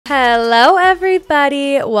Hello,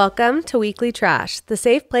 everybody. Welcome to Weekly Trash, the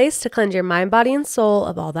safe place to cleanse your mind, body, and soul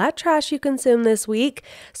of all that trash you consume this week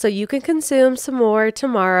so you can consume some more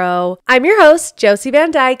tomorrow. I'm your host, Josie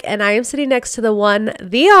Van Dyke, and I am sitting next to the one,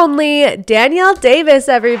 the only, Danielle Davis,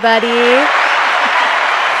 everybody.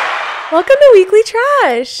 Welcome to Weekly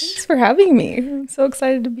Trash. Thanks for having me. I'm so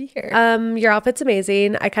excited to be here. Your outfit's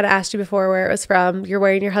amazing. I kind of asked you before where it was from. You're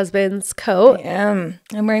wearing your husband's coat. I am.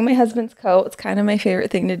 I'm wearing my husband's coat. It's kind of my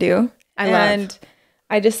favorite thing to do. I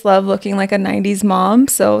just love looking like a 90s mom.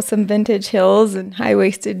 So some vintage heels and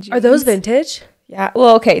high-waisted jeans. Are those vintage? Yeah.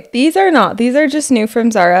 Well, okay. These are not. These are just new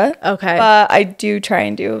from Zara. Okay. But I do try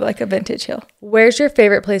and do like a vintage heel. Where's your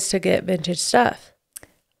favorite place to get vintage stuff?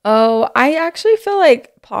 Oh, I actually feel like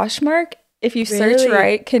Poshmark, if you search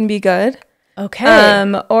right, can be good.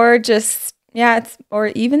 Okay. Or just, or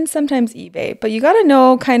even sometimes eBay. But you got to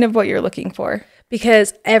know kind of what you're looking for.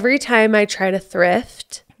 Because every time I try to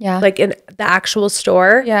thrift, Yeah. like in the actual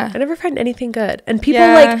store, Yeah. I never find anything good. And people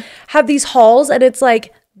like have these hauls and it's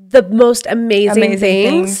like the most amazing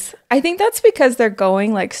things. I think that's because they're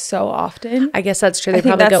going like so often. I guess that's true. They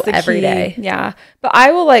probably go every day. Yeah. But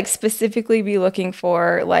I will like specifically be looking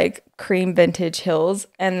for like cream vintage heels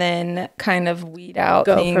and then kind of weed out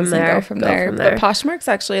things and go from there. But Poshmark's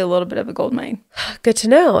actually a little bit of a gold mine. Good to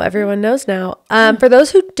know. Everyone knows now. For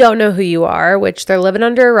those who don't know who you are, which they're living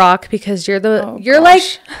under a rock because you're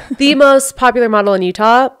like the most popular model in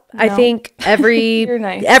Utah. No. I think every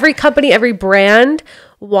every company, every brand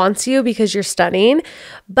wants you because you're stunning.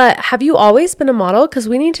 But have you always been a model? Because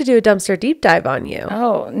we need to do a dumpster deep dive on you.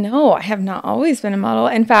 Oh, no, I have not always been a model.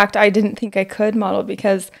 In fact, I didn't think I could model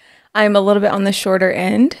because I'm a little bit on the shorter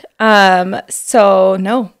end. So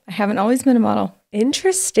no, I haven't always been a model.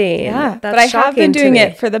 Interesting. Yeah, but I have been doing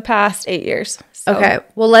it for the past 8 years. So. Okay,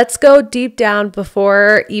 well, let's go deep down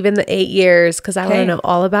before even the 8 years because I want to know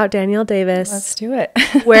all about Danielle Davis. Let's do it.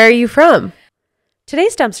 Where are you from?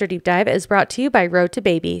 Today's dumpster deep dive is brought to you by Road to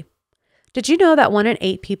Baby. Did you know that 1 in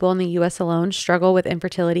 8 people in the U.S. alone struggle with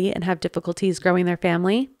infertility and have difficulties growing their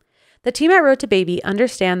family? The team at Road to Baby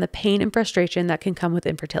understand the pain and frustration that can come with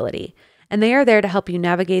infertility, and they are there to help you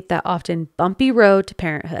navigate that often bumpy road to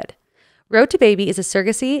parenthood. Road to Baby is a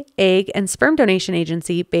surrogacy, egg, and sperm donation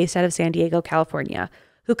agency based out of San Diego, California,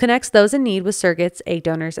 who connects those in need with surrogates, egg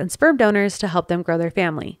donors, and sperm donors to help them grow their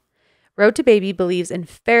family. Road to Baby believes in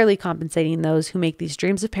fairly compensating those who make these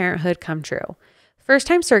dreams of parenthood come true.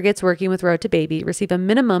 First-time surrogates working with Road to Baby receive a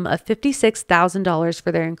minimum of $56,000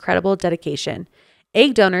 for their incredible dedication.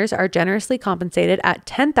 Egg donors are generously compensated at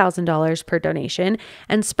 $10,000 per donation,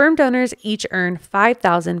 and sperm donors each earn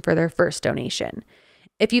 $5,000 for their first donation.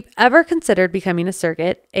 If you've ever considered becoming a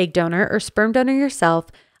surrogate, egg donor, or sperm donor yourself,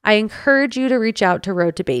 I encourage you to reach out to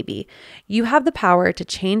Road to Baby. You have the power to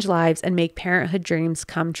change lives and make parenthood dreams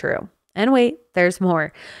come true. And wait, there's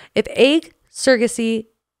more. If egg, surrogacy,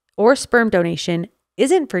 or sperm donation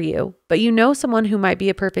isn't for you, but you know someone who might be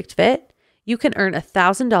a perfect fit, you can earn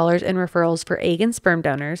 $1,000 in referrals for egg and sperm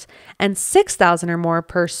donors and $6,000 or more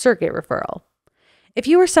per surrogate referral. If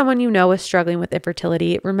you or someone you know is struggling with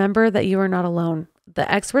infertility, remember that you are not alone.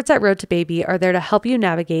 The experts at Road to Baby are there to help you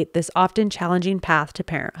navigate this often challenging path to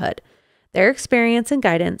parenthood. Their experience and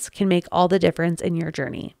guidance can make all the difference in your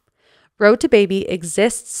journey. Road to Baby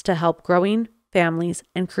exists to help growing families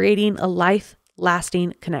and creating a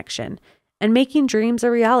life-lasting connection and making dreams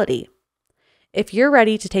a reality. If you're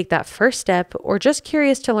ready to take that first step or just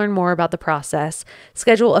curious to learn more about the process,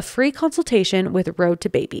 schedule a free consultation with Road to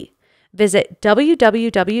Baby. Visit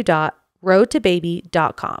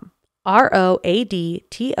www.roadtobaby.com.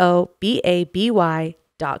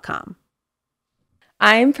 ROADTOBABY.com.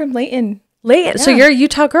 I'm from Layton. Yeah. So you're a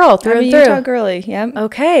Utah girl through and through. I'm a Utah girly. Yep.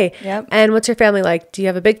 Okay. Yep. And what's your family like? Do you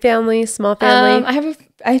have a big family, small family? I have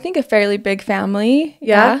I think a fairly big family.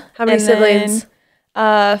 Yeah. How many siblings?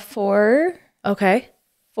 4. Okay.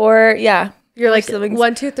 4. Yeah. You're like siblings.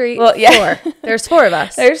 1, 2, 3, well, yeah. 4. There's 4 of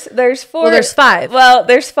us. There's 4. Well, there's 5. Well,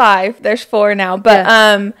 there's 5. There's 4 now, but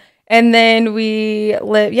and then we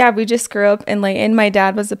just grew up in Layton. My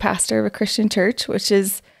dad was a pastor of a Christian church, which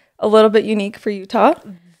is a little bit unique for Utah.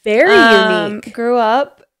 Very unique. Grew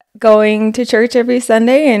up going to church every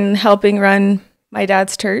Sunday and helping run my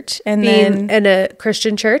dad's church. And then in a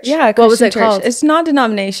Christian church? Yeah. What was it called? It's not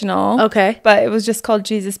denominational. Okay. But it was just called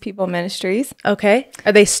Jesus People Ministries. Okay.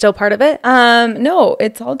 Are they still part of it? No,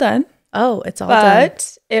 it's all done. Oh, it's all done.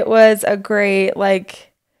 But it was a great,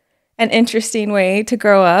 an interesting way to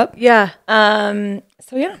grow up. Yeah. So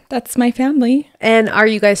yeah, that's my family. And are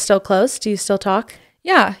you guys still close? Do you still talk?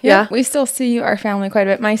 Yeah. We still see our family quite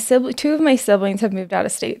a bit. Two of my siblings have moved out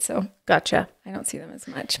of state, so gotcha. I don't see them as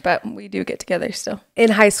much, but we do get together still.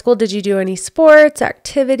 In high school, did you do any sports,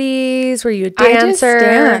 activities? Were you a dancer? I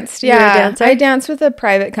just danced. Yeah, I danced with a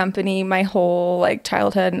private company my whole like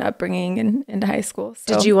childhood and upbringing and into high school.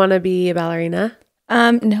 So. Did you want to be a ballerina?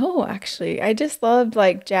 No, actually. I just loved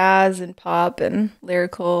like jazz and pop and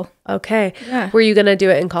lyrical. Okay. Yeah. Were you going to do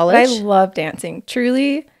it in college? I love dancing.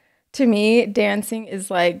 Truly, to me, dancing is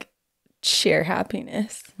like sheer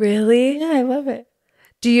happiness. Really? Yeah, I love it.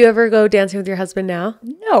 Do you ever go dancing with your husband now?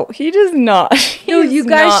 No, he does not. No, you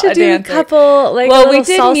guys should do a couple like well, we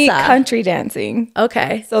did meet country dancing.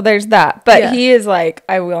 Okay. So there's that. But he is like,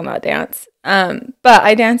 I will not dance. But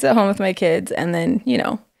I dance at home with my kids and then,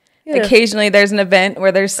 occasionally there's an event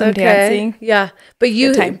where there's some dancing. Yeah.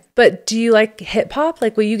 But do you like hip hop?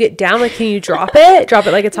 Like, will you get down? Like, can you drop it? Drop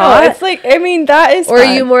it like it's hot? It's like, I mean, that is Or fun.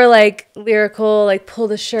 Are you more like lyrical, like pull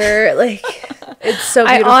the shirt? Like, it's so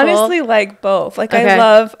beautiful. I honestly like both. Like, okay.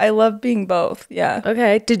 I love being both. Yeah.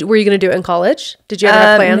 Okay. Were you going to do it in college? Did you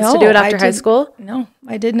have plans to do it after high school? No,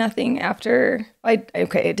 I did nothing after. I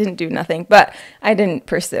didn't do nothing, but I didn't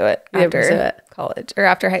pursue it after college or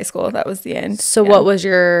after high school. That was the end. So what was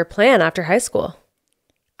your plan after high school?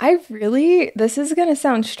 This is going to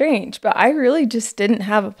sound strange, but I really just didn't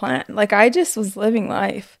have a plan. Like, I just was living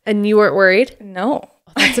life. And you weren't worried? No.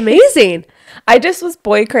 Oh, that's amazing. I just was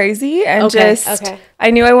boy crazy and I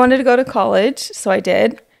knew I wanted to go to college, so I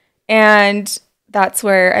did. And that's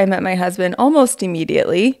where I met my husband almost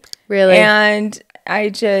immediately. Really? And I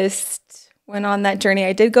just went on that journey.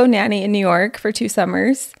 I did go nanny in New York for 2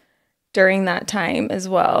 summers during that time as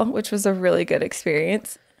well, which was a really good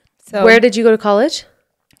experience. So, where did you go to college?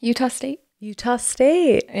 Utah State. Utah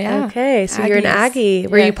State. Yeah. Okay. So you're an Aggie.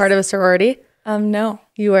 Were you part of a sorority? No.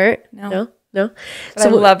 You weren't? No. But I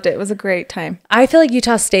loved it. It was a great time. I feel like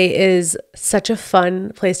Utah State is such a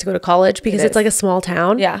fun place to go to college because it's like a small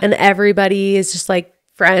town. Yeah. And everybody is just like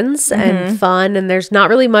friends and fun. And there's not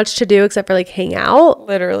really much to do except for like hang out.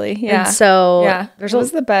 Literally. Yeah. And so it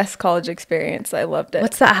was the best college experience. I loved it.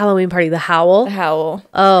 What's that Halloween party? The Howl? The Howl.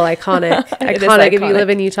 Oh, iconic. iconic. If you live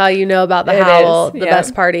in Utah, you know about the Howl, the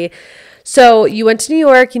best party. So you went to New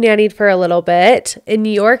York, you nannied for a little bit. In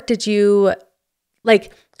New York, did you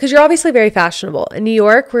because you're obviously very fashionable. In New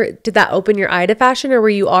York, did that open your eye to fashion or were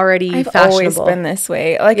you already fashionable? I've always been this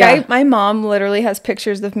way. Like my mom literally has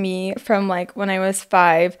pictures of me from like when I was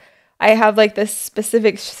 5. I have like this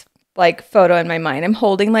specific like photo in my mind. I'm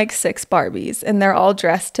holding like 6 Barbies and they're all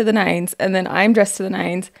dressed to the nines. And then I'm dressed to the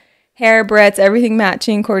nines, hair, barrettes, everything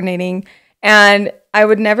matching, coordinating. And I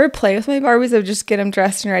would never play with my Barbies. I would just get them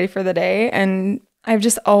dressed and ready for the day. And I've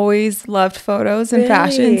just always loved photos and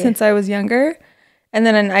fashion since I was younger. And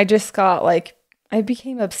then I just got like, I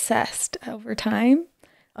became obsessed over time.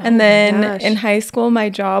 Oh, and then in high school, my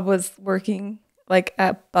job was working like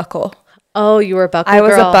at Buckle. Oh, you were a Buckle girl. I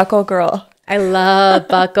was a Buckle girl. I love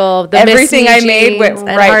Buckle. Everything I made went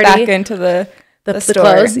right back into the store.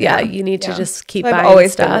 Clothes. Yeah, you need to just keep buying stuff. I've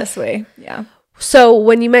always been this way. Yeah. So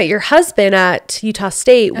when you met your husband at Utah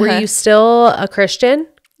State, were you still a Christian?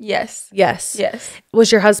 Yes.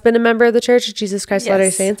 Was your husband a member of the Church of Jesus Christ of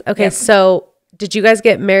Latter-day Saints? Okay, so did you guys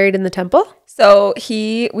get married in the temple? So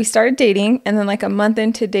we started dating, and then like a month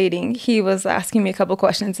into dating, he was asking me a couple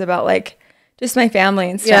questions about like just my family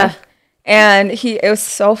and stuff. Yeah. And it was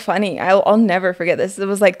so funny. I'll never forget this. It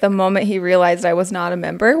was like the moment he realized I was not a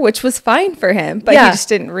member, which was fine for him, but he just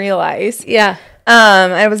didn't realize. Yeah.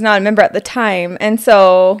 I was not a member at the time. And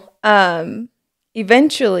so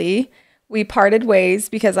eventually we parted ways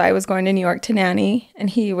because I was going to New York to nanny and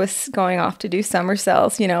he was going off to do summer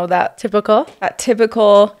sales, that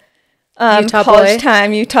typical Utah college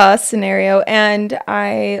time Utah scenario. And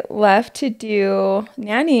I left to do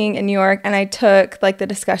nannying in New York, and I took like the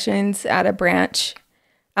discussions at a branch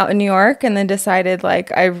out in New York and then decided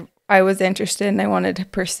like I was interested and I wanted to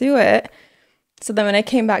pursue it. So then when I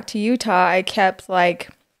came back to Utah, I kept like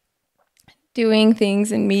doing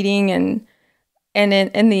things and meeting and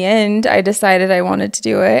in the end, I decided I wanted to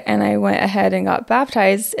do it, and I went ahead and got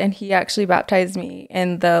baptized, and he actually baptized me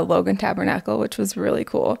in the Logan Tabernacle, which was really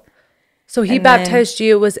cool. So he baptized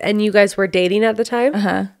you, and you guys were dating at the time?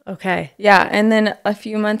 Uh-huh. Okay. Yeah, and then a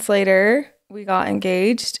few months later, we got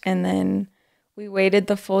engaged, and then we waited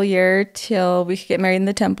the full year till we could get married in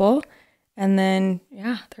the temple. And then,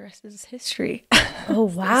 the rest is history. Oh,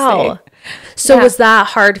 wow. So was that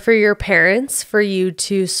hard for your parents for you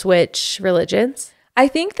to switch religions? I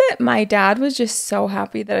think that my dad was just so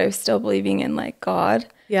happy that I was still believing in like God.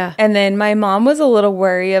 Yeah. And then my mom was a little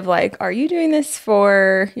worried of like, are you doing this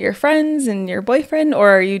for your friends and your boyfriend, or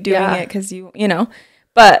are you doing it because you know?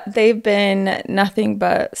 But they've been nothing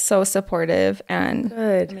but so supportive and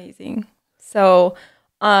amazing. So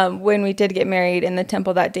when we did get married in the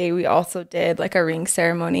temple that day, we also did like a ring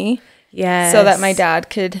ceremony. Yes. So that my dad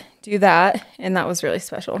could do that. And that was really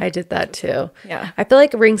special. I did that too. Yeah. I feel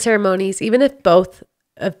like ring ceremonies, even if both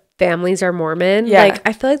families are Mormon, like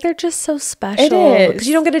I feel like they're just so special. It is. Because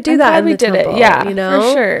you don't get to do that in the temple. Yeah, you know?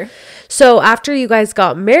 For sure. So after you guys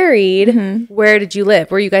got married, where did you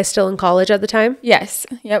live? Were you guys still in college at the time? Yes.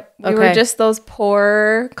 Yep. We were just those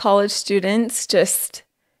poor college students, just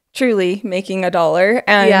truly making $1.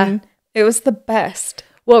 And it was the best.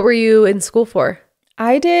 What were you in school for?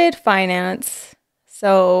 I did finance.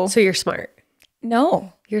 So you're smart.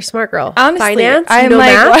 No. You're a smart girl. Honestly, finance? I'm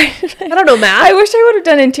math? I don't know math. I wish I would have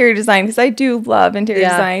done interior design because I do love interior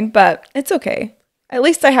design, but it's okay. At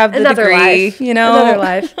least I have the degree, life. You know? Another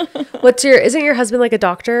life. Isn't your husband like a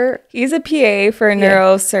doctor? He's a PA for a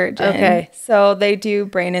neurosurgeon. Okay. So they do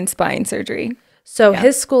brain and spine surgery. So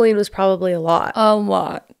his schooling was probably a lot. A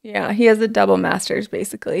lot. Yeah. He has a double master's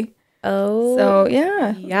basically. Oh. So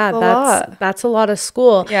yeah. Yeah, that's a lot of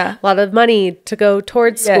school. Yeah. A lot of money to go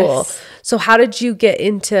towards school. So how did you get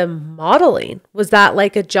into modeling? Was that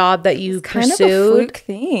like a job that you pursued? Kind of a fluke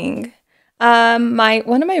thing.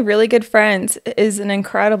 One of my really good friends is an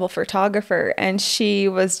incredible photographer, and she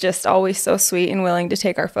was just always so sweet and willing to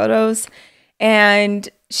take our photos. And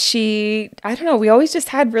I don't know, we always just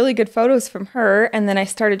had really good photos from her. And then I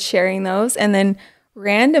started sharing those, and then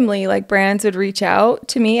randomly like brands would reach out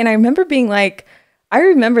to me. And I remember being like, I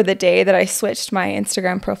remember the day that I switched my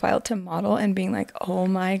Instagram profile to model and being like, oh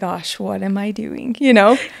my gosh, what am I doing? You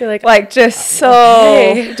know, you're like just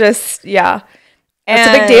so just, yeah.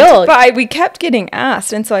 That's a big deal. But we kept getting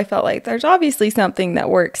asked. And so I felt like there's obviously something that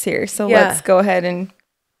works here. So let's go ahead. And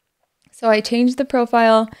so I changed the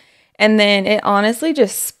profile, and then it honestly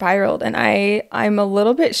just spiraled. And I'm a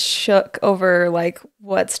little bit shook over like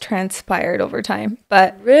what's transpired over time.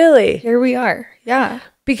 But really, here we are. Yeah.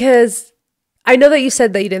 Because I know that you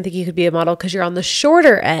said that you didn't think you could be a model because you're on the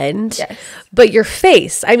shorter end. Yes. But your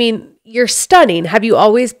face, I mean, you're stunning. Have you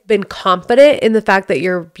always been confident in the fact that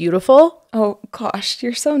you're beautiful? Oh gosh,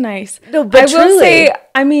 you're so nice. No, but I will say,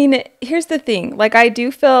 I mean, here's the thing. Like I do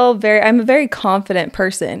feel I'm a very confident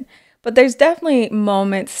person, but there's definitely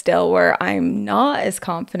moments still where I'm not as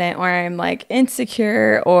confident, where I'm like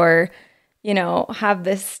insecure or, you know, have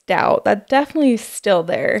this doubt. That definitely is still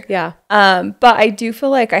there. Yeah. But I do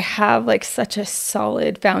feel like I have like such a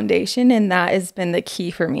solid foundation, and that has been the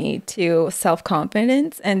key for me to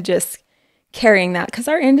self-confidence and just carrying that, because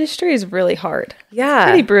our industry is really hard. Yeah.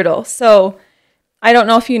 It's pretty brutal. So I don't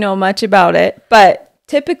know if you know much about it, but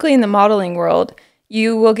typically in the modeling world,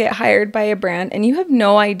 you will get hired by a brand and you have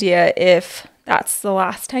no idea if that's the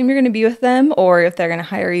last time you're going to be with them or if they're going to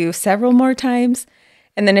hire you several more times.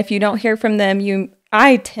 And then if you don't hear from them,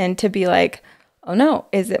 I tend to be like, oh no,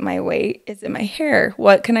 is it my weight? Is it my hair?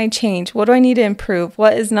 What can I change? What do I need to improve?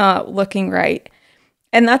 What is not looking right?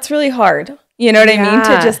 And that's really hard. You know what I mean?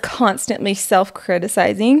 To just constantly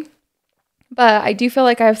self-criticizing. But I do feel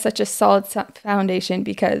like I have such a solid foundation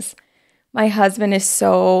because my husband is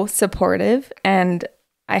so supportive and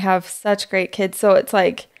I have such great kids. So it's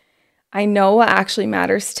like, I know what actually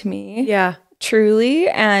matters to me. Yeah. Truly.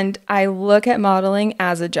 And I look at modeling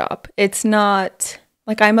as a job. It's not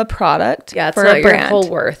like I'm a product. Yeah. It's for not a brand. your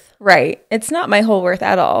whole worth. Right. It's not my whole worth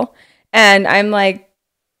at all. And I'm like,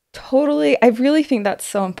 totally, I really think that's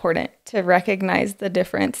so important to recognize the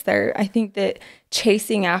difference there. I think that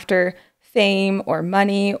chasing after fame or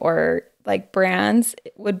money or like brands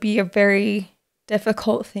would be a very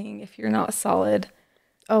difficult thing if you're not solid.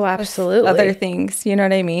 Oh, absolutely. Other things, you know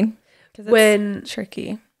what I mean? When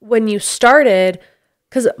tricky. When you started,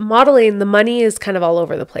 because modeling, the money is kind of all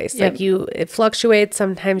over the place. Yep. Like it fluctuates.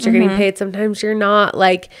 Sometimes you're getting paid, sometimes you're not.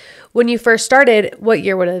 Like when you first started, what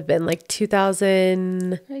year would it have been? Like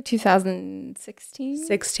 2016.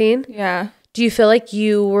 16? Yeah. Do you feel like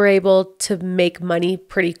you were able to make money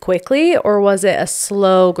pretty quickly, or was it a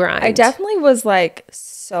slow grind? I definitely was like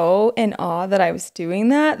so in awe that I was doing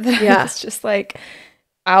that I was just like,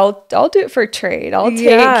 I'll do it for trade. I'll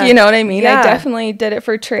take, you know what I mean? Yeah. I definitely did it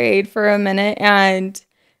for trade for a minute and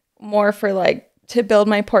more for like to build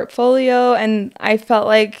my portfolio. And I felt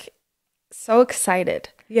like so excited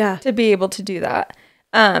to be able to do that.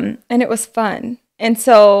 And it was fun. And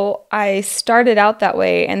so I started out that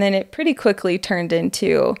way, and then it pretty quickly turned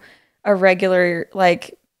into a regular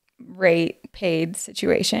like rate paid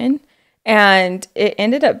situation. And it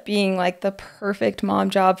ended up being like the perfect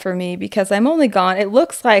mom job for me because I'm only gone. It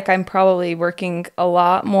looks like I'm probably working a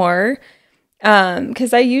lot more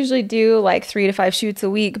Because I usually do like 3 to 5 shoots a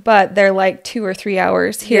week, but they're like 2 or 3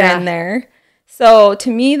 hours here and there. So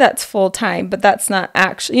to me, that's full time, but that's not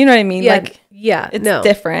actually, you know what I mean? Like, it's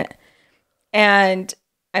different. And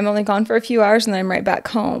I'm only gone for a few hours and then I'm right back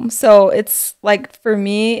home. So it's like, for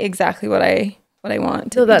me, exactly what I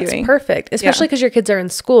want to be doing. That's perfect, especially because your kids are in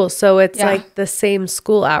school. So it's like the same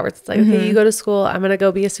school hours. It's like, okay, you go to school. I'm going to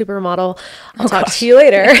go be a supermodel. I'll talk to you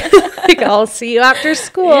later. Like, I'll see you after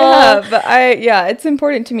school. Yeah, but it's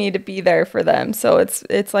important to me to be there for them. So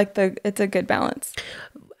it's like it's a good balance.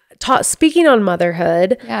 Speaking on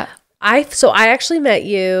motherhood. Yeah. I actually met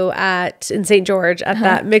you in St. George at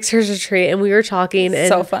that mixers retreat, and we were talking. And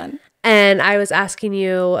so fun. And I was asking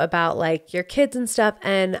you about like your kids and stuff,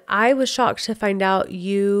 and I was shocked to find out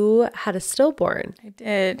you had a stillborn. I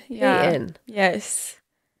did. Yeah. Peyton. Yes.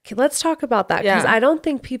 Okay, let's talk about that, because I don't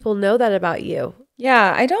think people know that about you.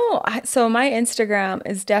 Yeah, I don't. So my Instagram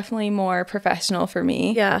is definitely more professional for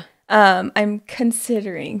me. Yeah. I'm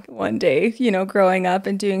considering one day, growing up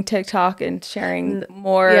and doing TikTok and sharing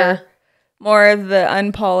more of the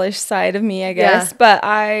unpolished side of me, I guess. Yeah. But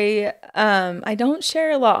I don't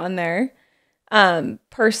share a lot on there,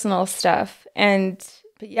 personal stuff.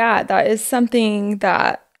 But yeah, that is something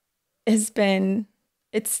that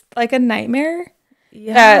it's like a nightmare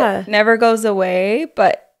that never goes away,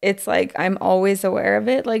 but it's like I'm always aware of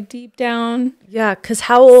it, like deep down. Yeah, because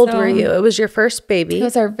how old were you? It was your first baby. It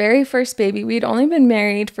was our very first baby. We'd only been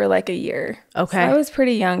married for like a year. Okay. So I was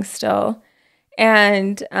pretty young still.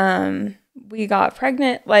 And we got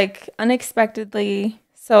pregnant like unexpectedly.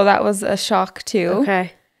 So that was a shock too.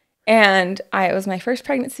 Okay. And it was my first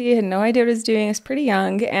pregnancy. I had no idea what I was doing. I was pretty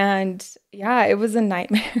young. And yeah, it was a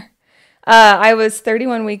nightmare. I was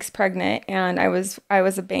 31 weeks pregnant, and I was I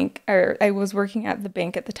was working at the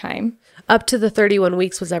bank at the time. Up to the 31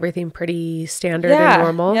 weeks, was everything pretty standard and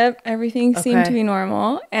normal? Yep, everything seemed to be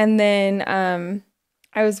normal. And then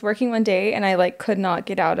I was working one day, and I like could not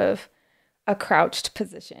get out of a crouched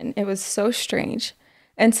position. It was so strange.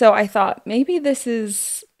 And so I thought maybe this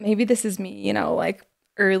is me, like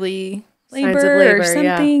early labor or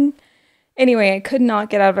something. Yeah. Anyway, I could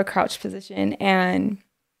not get out of a crouched position, and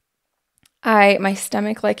my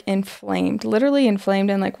stomach like literally inflamed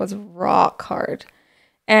and like was rock hard.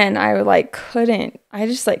 And I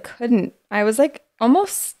just couldn't. I was like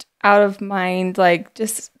almost out of mind. Like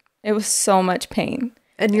it was so much pain.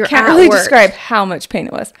 And I can't really describe how much pain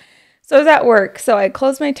it was. So I was at work. So I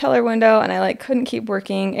closed my teller window and I like couldn't keep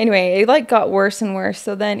working. Anyway, it like got worse and worse.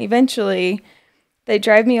 So then eventually they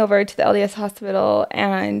drive me over to the LDS hospital,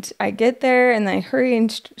 and I get there and I hurry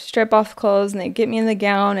and strip off clothes, and they get me in the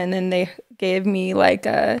gown, and then they gave me like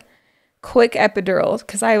a quick epidural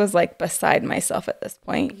because I was like beside myself at this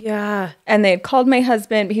point. Yeah. And they had called my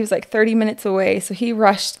husband, but he was like 30 minutes away. So he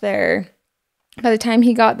rushed there. By the time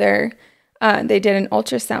he got there, they did an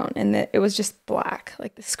ultrasound, and it was just black.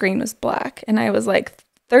 Like the screen was black. And I was like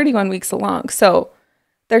 31 weeks along. So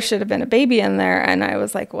there should have been a baby in there. And I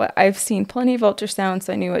was like, what? I've seen plenty of ultrasounds,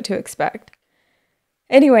 so I knew what to expect.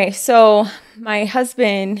 Anyway, so my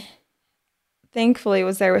husband thankfully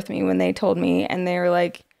was there with me when they told me, and they were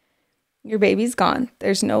like, your baby's gone.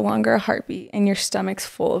 There's no longer a heartbeat, and your stomach's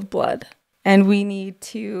full of blood. And we need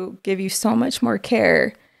to give you so much more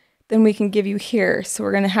care than we can give you here. So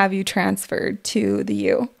we're going to have you transferred to the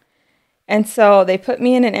U. And so they put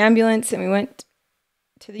me in an ambulance, and we went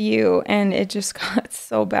to the U, and it just got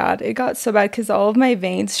so bad. It got so bad because all of my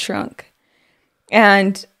veins shrunk.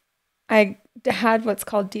 And I had what's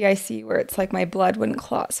called DIC, where it's like my blood wouldn't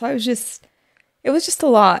clot. So it was just a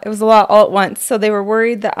lot. It was a lot all at once. So they were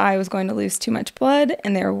worried that I was going to lose too much blood,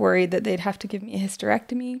 and they were worried that they'd have to give me a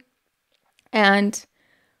hysterectomy. And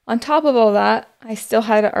on top of all that, I still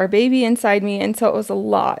had our baby inside me. And so it was a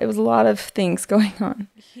lot. It was a lot of things going on.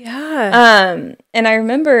 Yeah. And I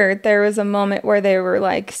remember there was a moment where they were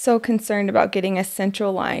like so concerned about getting a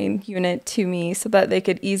central line unit to me so that they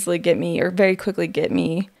could easily get me, or very quickly get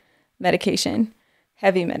me, medication,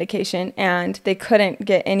 heavy medication. And they couldn't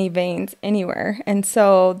get any veins anywhere. And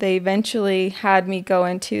so they eventually had me go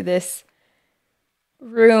into this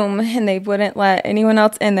room, and they wouldn't let anyone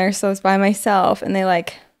else in there. So I was by myself, and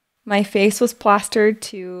my face was plastered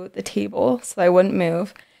to the table so I wouldn't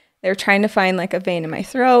move. They were trying to find like a vein in my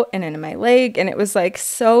throat and in my leg, and it was like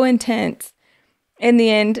so intense. In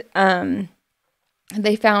the end,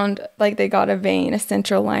 they found like they got a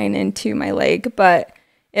central line into my leg, but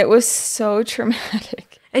it was so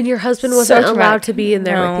traumatic. And your husband wasn't allowed to be in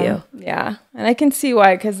there with you. Yeah. And I can see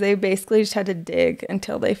why, because they basically just had to dig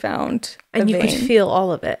until they found the vein. And you could feel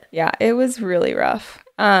all of it. Yeah, it was really rough.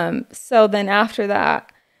 So then after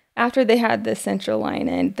that, after they had the central line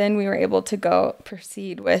in, then we were able to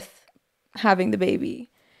proceed with having the baby.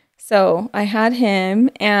 So I had him,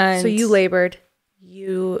 and so you labored.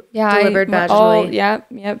 You delivered vaginally.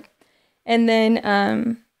 Yep. And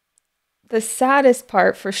then the saddest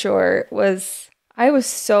part for sure was I was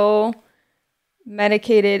so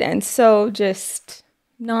medicated and so just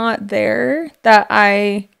not there that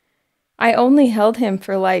I only held him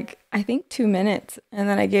for like, I think 2 minutes, and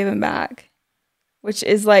then I gave him back, which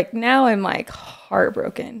is like, now I'm like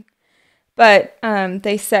heartbroken. But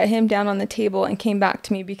they set him down on the table and came back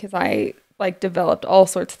to me because I like developed all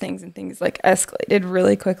sorts of things, and things like escalated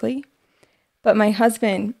really quickly. But my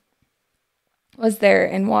husband was there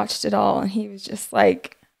and watched it all, and he was just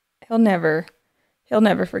like, he'll never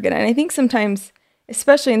forget it. And I think sometimes,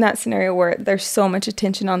 especially in that scenario where there's so much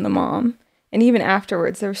attention on the mom, and even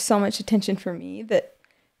afterwards there was so much attention for me, that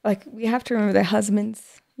like we have to remember that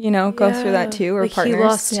husbands, go through that too, or like partners. He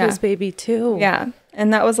lost his baby too. Yeah.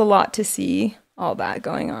 And that was a lot to see all that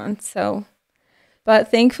going on. So, but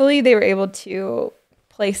thankfully they were able to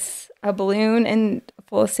place a balloon and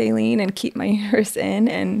full of saline and keep my uterus in,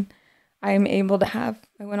 and I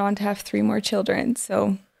went on to have 3 more children.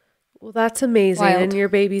 So, well, that's amazing. Wild. And your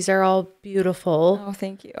babies are all beautiful. Oh,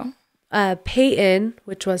 thank you. Peyton,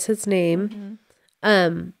 which was his name,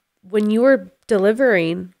 when you were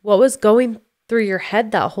delivering, what was going through your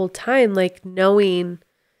head that whole time? Like knowing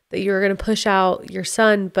that you were going to push out your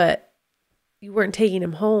son, but you weren't taking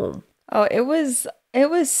him home. Oh, it was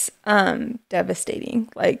devastating.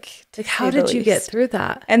 Like how did you get through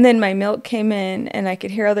that? And then my milk came in, and I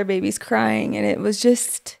could hear other babies crying, and it was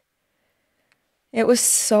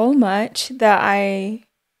so much that I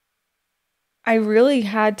really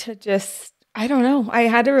had to just, I don't know. I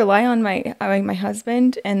had to rely on my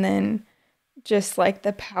husband, and then just like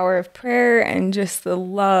the power of prayer and just the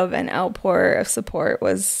love and outpour of support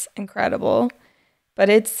was incredible. But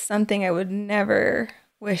it's something I would never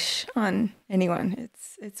wish on anyone.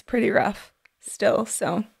 It's pretty rough still.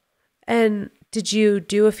 So, and did you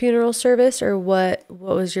do a funeral service, or what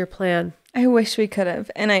was your plan? I wish we could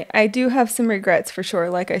have. And I do have some regrets for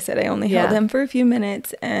sure. Like I said, I only held him for a few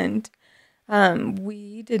minutes, and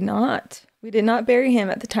we did not bury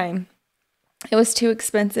him at the time. It was too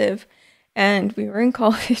expensive, and we were in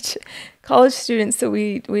college students, so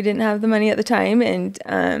we didn't have the money at the time,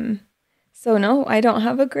 and so no, I don't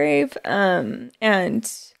have a grave, and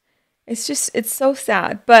it's so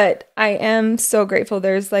sad, but I am so grateful.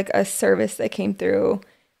 There's like a service that came through.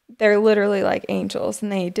 They're literally like angels, and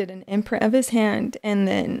they did an imprint of his hand, and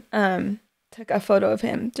then took a photo of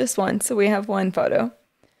him, just one. So we have one photo.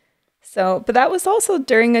 So, but that was also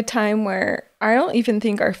during a time where I don't even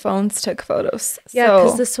think our phones took photos. Yeah,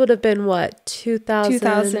 because this would have been what,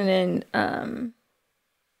 2010,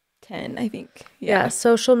 I think. Yeah,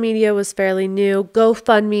 social media was fairly new.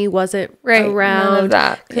 GoFundMe wasn't around. None of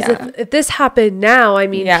that. Because if this happened now, I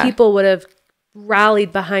mean, people would have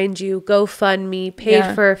rallied behind you, GoFundMe,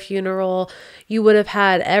 paid for a funeral. You would have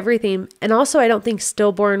had everything. And also, I don't think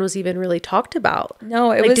stillborn was even really talked about.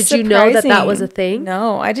 No, it was Did surprising. you know that was a thing?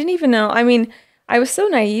 No, I didn't even know. I mean, I was so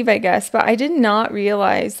naive, I guess, but I did not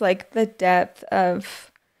realize like the depth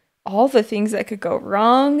of all the things that could go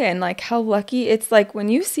wrong, and like how lucky it's like when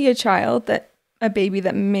you see a baby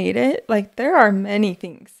that made it, like there are many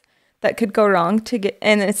things that could go wrong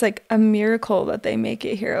and it's like a miracle that they make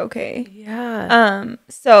it here okay. Yeah.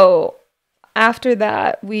 So after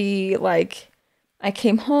that, I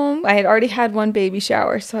came home. I had already had one baby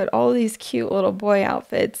shower, so I had all these cute little boy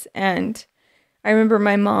outfits, and I remember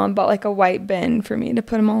my mom bought like a white bin for me to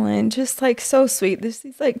put them all in, just like so sweet. There's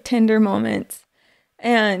these like tender moments,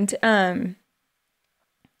 and I'll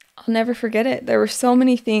never forget it. There were so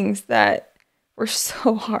many things that were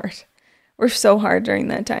so hard during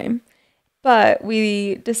that time. But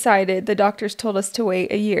we decided, the doctors told us to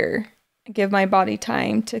wait a year, give my body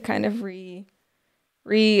time to kind of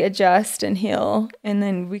readjust and heal, and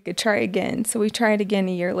then we could try again. So we tried again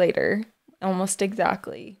a year later, almost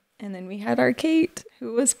exactly. And then we had our Kate,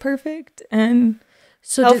 who was perfect and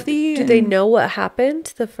healthy. Did they know what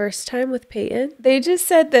happened the first time with Peyton? They just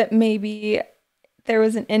said that maybe there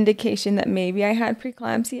was an indication that maybe I had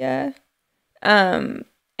preeclampsia, and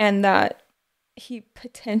that he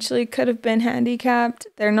potentially could have been handicapped.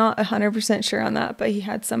 They're not 100% sure on that, but he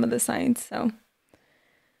had some of the signs, so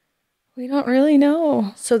we don't really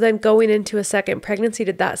know. So then going into a second pregnancy,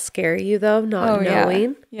 did that scare you though, not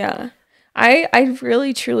knowing? Yeah. I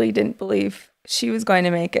really truly didn't believe she was going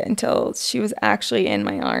to make it until she was actually in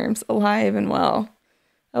my arms, alive and well.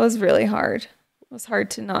 That was really hard. It was hard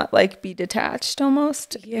to not like be detached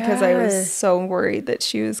almost, because I was so worried that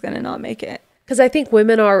she was going to not make it. Because I think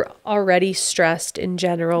women are already stressed in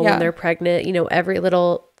general when they're pregnant. You know, every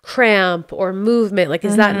little cramp or movement, like,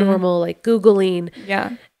 is that normal? Like Googling.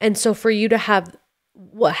 Yeah. And so for you to have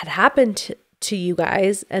what had happened to you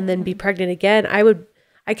guys and then be pregnant again,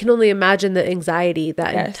 I can only imagine the anxiety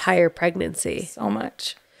that entire pregnancy. So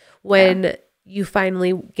much. When you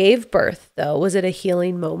finally gave birth, though, was it a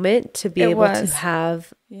healing moment to be able to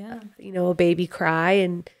have, you know, a baby cry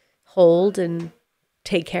and hold and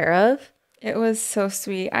take care of? It was so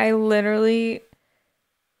sweet. I literally,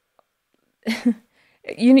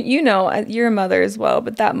 you know, you're a mother as well,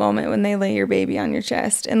 but that moment when they lay your baby on your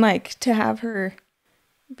chest and like to have her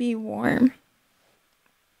be warm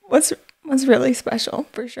was really special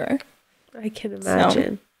for sure. I can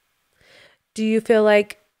imagine. So, do you feel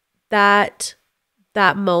like that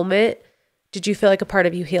moment, did you feel like a part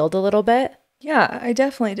of you healed a little bit? Yeah, I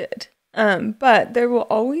definitely did. But there will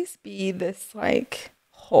always be this like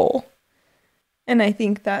hole. And I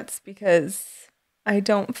think that's because I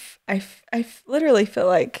literally feel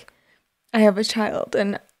like I have a child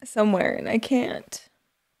and somewhere and I can't.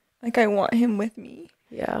 Like I want him with me.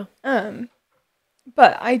 Yeah.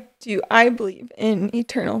 But I believe in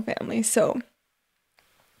eternal family. So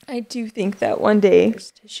I do think that one day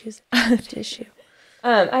there's tissues. Tissue.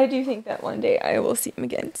 I do think that one day I will see him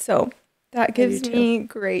again. So that gives me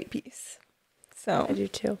great peace. So I do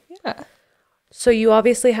too. Yeah. So you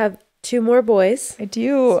obviously have 2 more boys. I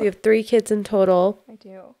do. So you have 3 kids in total. I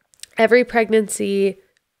do.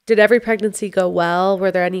 Did every pregnancy go well? Were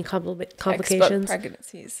there any complications? Textbook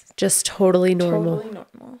pregnancies. Just totally normal. Totally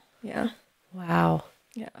normal. Yeah. Wow.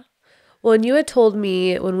 Yeah. Well, and you had told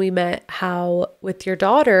me when we met how with your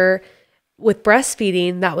daughter, with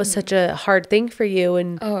breastfeeding, that was such a hard thing for you.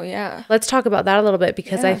 And oh, yeah. Let's talk about that a little bit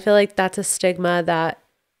because I feel like that's a stigma that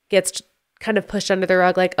gets kind of pushed under the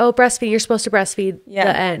rug. Like, oh, breastfeeding, you're supposed to breastfeed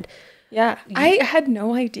the end. Yeah. I had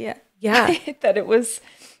no idea. Yeah. That it was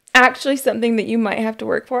actually something that you might have to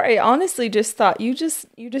work for. I honestly just thought you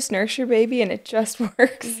just nurse your baby and it just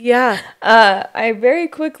works. Yeah. I very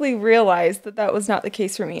quickly realized that was not the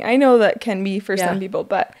case for me. I know that can be for some people,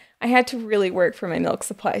 but I had to really work for my milk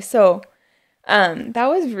supply. So that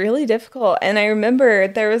was really difficult. And I remember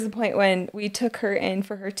there was a point when we took her in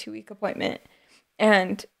for her 2-week appointment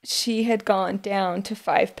and she had gone down to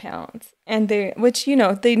 5 pounds. And which, you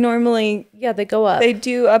know, they normally, they go up. They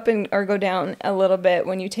do up or go down a little bit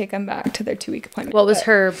when you take them back to their 2-week appointment. What was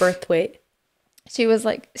her birth weight? She was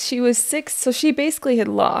 6. So she basically had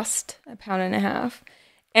lost 1.5 pounds.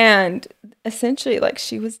 And essentially, like,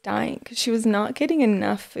 she was dying because she was not getting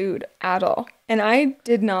enough food at all. And I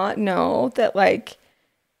did not know that, like,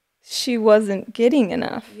 she wasn't getting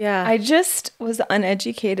enough. Yeah. I just was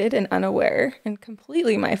uneducated and unaware and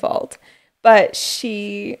completely my fault. But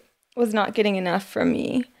she was not getting enough from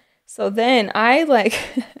me. So then I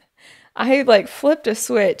flipped a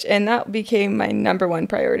switch and that became my number one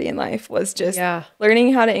priority in life was just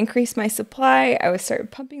learning how to increase my supply. I was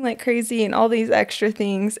started pumping like crazy and all these extra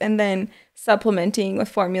things and then supplementing with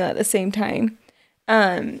formula at the same time.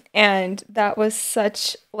 And that was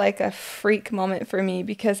such like a freak moment for me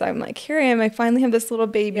because I'm like, here I am. I finally have this little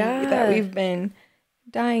baby that we've been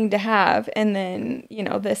dying to have. And then, you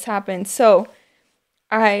know, this happened. So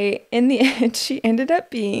in the end, she ended up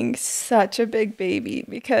being such a big baby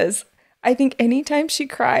because I think anytime she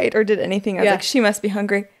cried or did anything, I was like, she must be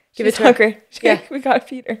hungry. She's hungry. We got to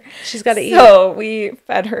feed her. She's got to eat. So we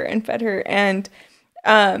fed her. And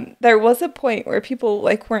there was a point where people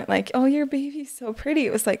like weren't like, oh, your baby's so pretty.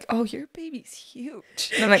 It was like, oh, your baby's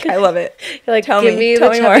huge. And I'm like, I love it. You're like, tell me the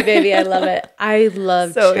chubby baby. I love it. I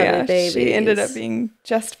love chubby babies. She ended up being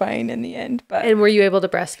just fine in the end. And were you able to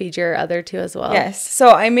breastfeed your other 2 as well? Yes. So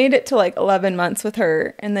I made it to like 11 months with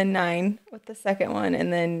her and then 9 with the second one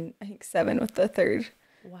and then I think 7 with the third.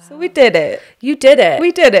 Wow. So we did it. You did it.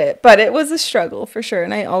 We did it. But it was a struggle for sure.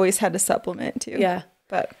 And I always had to supplement too. Yeah.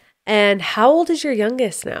 But. And how old is your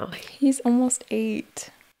youngest now? He's almost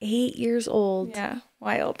 8. 8 years old. Yeah.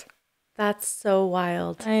 Wild. That's so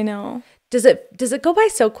wild. I know. Does it go by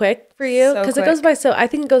so quick for you? Because it goes by I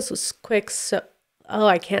think it goes quick.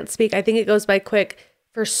 I can't speak. I think it goes by quick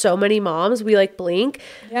for so many moms. We like blink.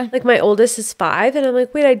 Yeah. Like my oldest is 5 and I'm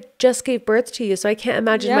like, wait, I just gave birth to you. So I can't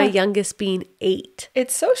imagine my youngest being 8.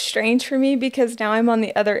 It's so strange for me because now I'm on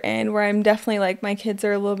the other end where I'm definitely like my kids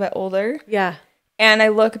are a little bit older. Yeah. And I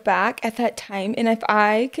look back at that time, and if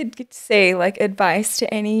I could say, like, advice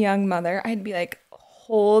to any young mother, I'd be like,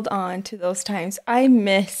 hold on to those times. I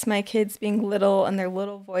miss my kids being little and their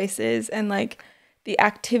little voices and, like, the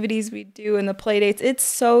activities we do and the play dates. It's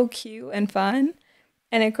so cute and fun.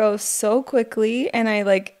 and it goes so quickly, and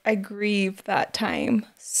I grieve that time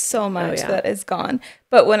so much that is gone.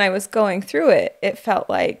 But when I was going through it, it felt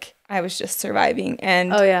like I was just surviving,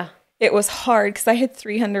 and it was hard because I had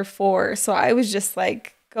 304, so I was just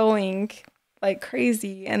like going like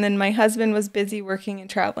crazy, and then my husband was busy working and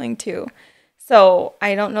traveling too, so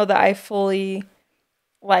I don't know that I fully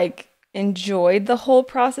like enjoyed the whole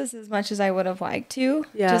process as much as I would have liked to,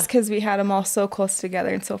 just because we had them all so close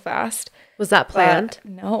together and so fast. Was that planned?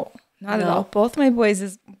 But no, not at all. Both my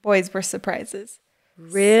boys were surprises.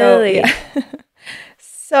 Really?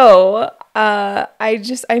 So,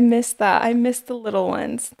 I miss that. I miss the little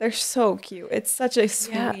ones. They're so cute. It's such a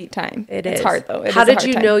sweet time. It's hard though. How did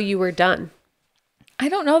you know you were done? I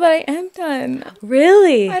don't know that I am done.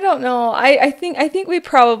 Really? I don't know. I think we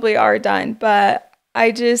probably are done, but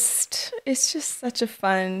it's just such a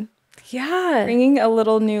fun, bringing a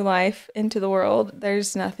little new life into the world.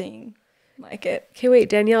 There's nothing like it. Okay, wait,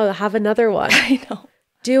 Danielle, have another one. I know.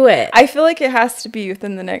 Do it. I feel like it has to be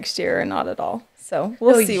within the next year or not at all. So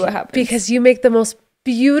we'll see what happens. Because you make the most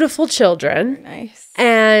beautiful children. Nice.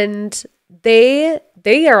 And they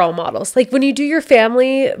are all models. Like when you do your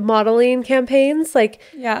family modeling campaigns, like,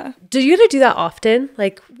 do you get to do that often?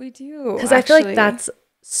 Like we do. Because I feel like that's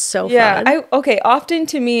so fun. Often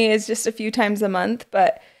to me is just a few times a month,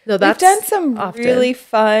 but we've done some really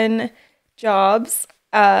fun jobs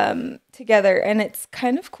together, and it's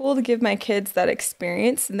kind of cool to give my kids that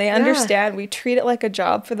experience, and they understand. We treat it like a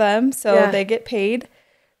job for them, so they get paid,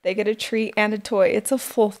 they get a treat and a toy. It's a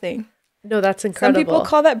full thing. No, that's incredible. Some people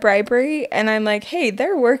call that bribery, and I'm like, hey,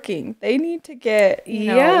 they're working, they need to get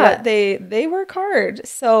what they work hard.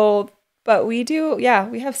 So but we do,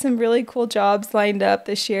 we have some really cool jobs lined up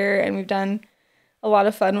this year, and we've done a lot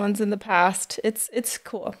of fun ones in the past. It's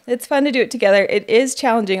cool. It's fun to do it together. It is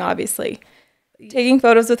challenging, obviously. Taking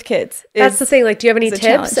photos with kids. That's the thing. Like, do you have any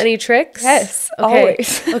tips, any tricks? Yes, okay.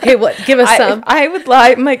 Always. Okay, what? Give us some. I would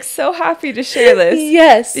lie. I'm like so happy to share this.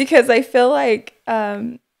 Yes. Because I feel like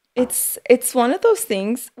it's one of those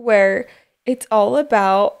things where it's all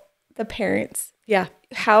about the parents. Yeah.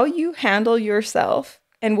 How you handle yourself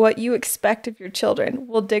and what you expect of your children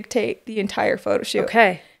will dictate the entire photo shoot.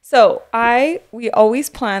 Okay. So we always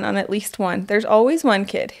plan on at least one. There's always one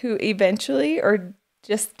kid who eventually or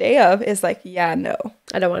just day of is like, no.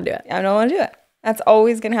 I don't want to do it. I don't want to do it. That's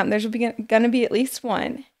always going to happen. There's going to be at least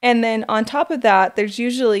one. And then on top of that, there's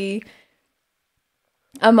usually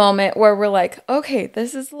a moment where we're like, okay,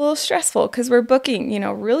 this is a little stressful because we're booking,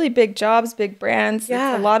 really big jobs, big brands. It's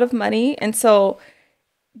a lot of money. And so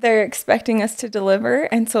they're expecting us to deliver,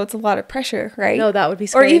 and so it's a lot of pressure, right? No, that would be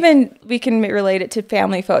scary. Or even we can relate it to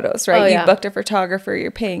family photos, right? You booked a photographer,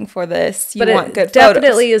 you're paying for this, you want good photos.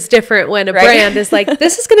 Definitely is different when a brand is like,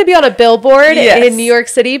 this is going to be on a billboard in New York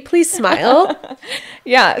City, please smile.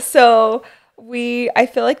 So I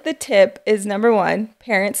feel like the tip is, number one,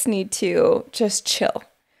 parents need to just chill.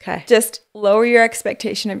 Okay. Just lower your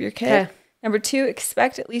expectation of your kid. Okay. Number two,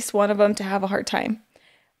 expect at least one of them to have a hard time.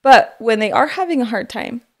 But when they are having a hard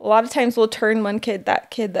time, a lot of times we'll turn that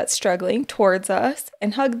kid that's struggling towards us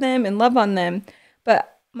and hug them and love on them.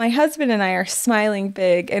 But my husband and I are smiling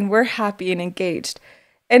big, and we're happy and engaged.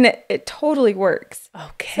 And it totally works.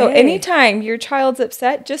 Okay. So anytime your child's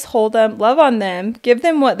upset, just hold them, love on them, give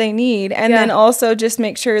them what they need. And then also just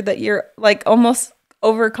make sure that you're like almost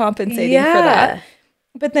overcompensating for that.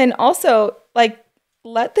 But then also like,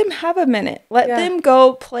 let them have a minute. Let them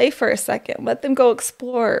go play for a second. Let them go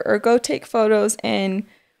explore or go take photos and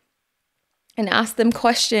ask them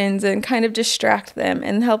questions and kind of distract them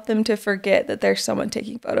and help them to forget that there's someone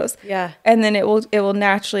taking photos. Yeah. And then it will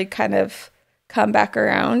naturally kind of come back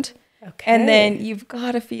around. Okay. And then you've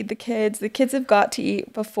got to feed the kids. The kids have got to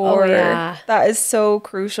eat before. Oh, yeah. That is so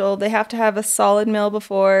crucial. They have to have a solid meal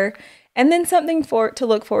before, and then something to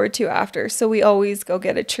look forward to after. So we always go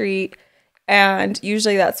get a treat. And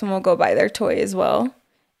usually that's when we'll go buy their toy as well.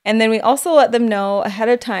 And then we also let them know ahead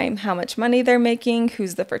of time how much money they're making,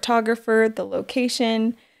 who's the photographer, the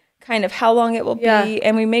location, kind of how long it will be.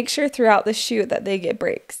 And we make sure throughout the shoot that they get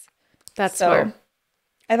breaks. That's smart.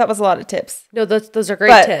 I thought was a lot of tips. No, those are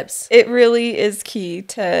great tips. It really is key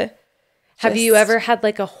to... Have you ever had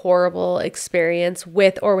like a horrible experience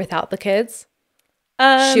with or without the kids?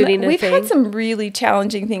 We've had some really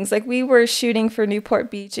challenging things. Like we were shooting for Newport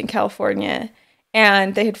Beach in California,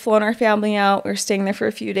 and they had flown our family out. We were staying there for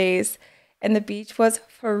a few days, and the beach was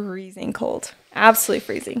freezing cold, absolutely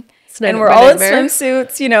freezing. And we're all in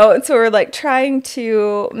swimsuits, and so we're like trying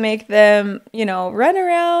to make them, run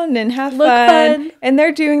around and have fun, and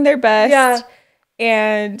they're doing their best. Yeah.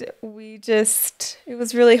 and it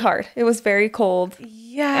was really hard. It was very cold.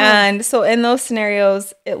 Yeah. And so in those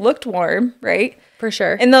scenarios, it looked warm, right? For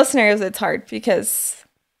sure. In those scenarios, it's hard because,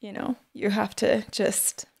 you have to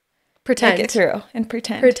just pretend. make it through and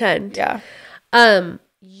pretend. Pretend. Yeah.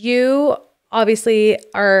 You obviously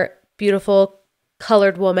are beautiful,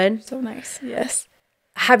 colored woman. So nice. Yes.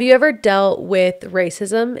 Have you ever dealt with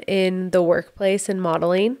racism in the workplace and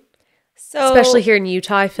modeling? So, especially here in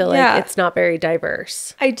Utah, I feel like it's not very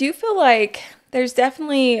diverse. I do feel like there's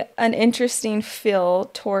definitely an interesting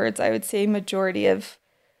feel towards, I would say, majority of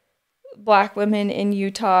Black women in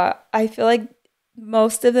Utah. I feel like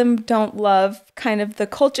most of them don't love kind of the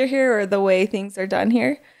culture here or the way things are done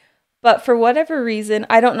here. But for whatever reason,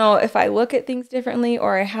 I don't know if I look at things differently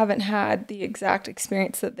or I haven't had the exact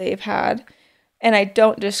experience that they've had. And I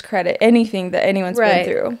don't discredit anything that anyone's been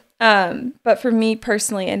through. But for me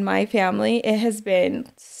personally and my family, it has been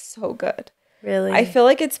so good. Really? I feel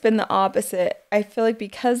like it's been the opposite. I feel like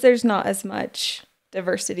because there's not as much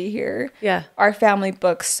diversity here, our family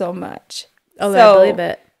books so much. Oh, I believe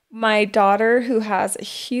it. My daughter, who has a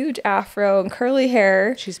huge afro and curly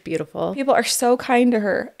hair. She's beautiful. People are so kind to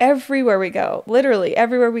her everywhere we go. Literally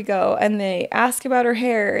everywhere we go. And they ask about her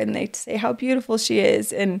hair and they say how beautiful she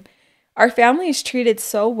is. And our family is treated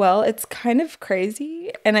so well. It's kind of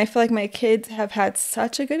crazy. And I feel like my kids have had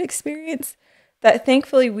such a good experience that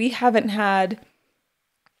thankfully we haven't had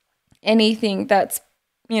anything that's,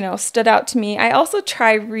 stood out to me. I also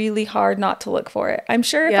try really hard not to look for it. I'm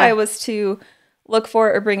sure if I was to look for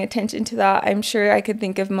it or bring attention to that, I'm sure I could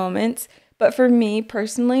think of moments. But for me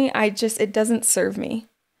personally, it doesn't serve me.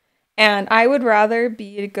 And I would rather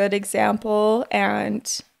be a good example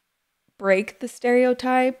and break the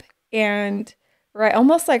stereotype and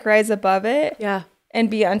almost like rise above it and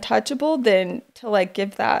be untouchable than to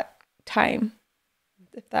give that time,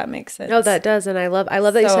 if that makes sense. No, that does. And I love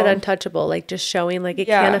that you said untouchable, like just showing it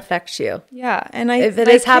can affect you. Yeah. And if it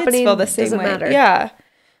is happening, feel the same doesn't way. Matter. Yeah.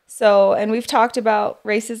 So, and we've talked about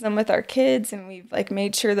racism with our kids and we've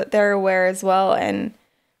made sure that they're aware as well. And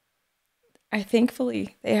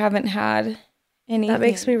thankfully they haven't had anything. That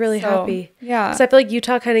makes me really happy. Yeah. Because I feel like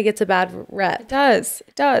Utah kind of gets a bad rep. It does.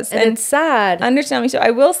 And it's sad. Understand me. So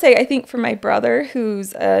I will say, I think for my brother,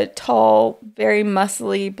 who's a tall, very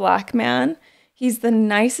muscly Black man, he's the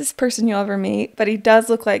nicest person you'll ever meet, but he does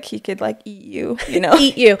look like he could eat you,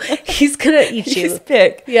 Eat you. He's going to eat you. He's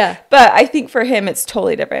big. Yeah. But I think for him, it's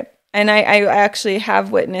totally different. And I actually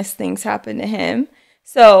have witnessed things happen to him.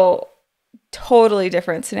 So totally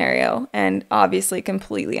different scenario and obviously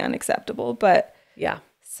completely unacceptable. But yeah.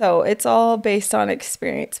 So it's all based on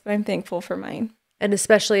experience, but I'm thankful for mine. And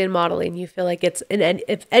especially in modeling, you feel like it's, and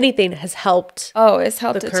if anything, has helped. Oh, it's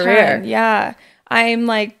helped the career. Ton. Yeah. I'm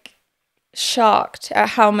shocked at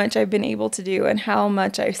how much I've been able to do and how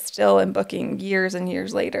much I still am booking years and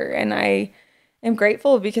years later. And I am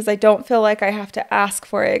grateful because I don't feel like I have to ask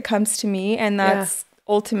for it. It comes to me, and that's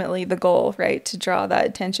ultimately the goal, right? To draw that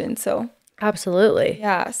attention. So absolutely.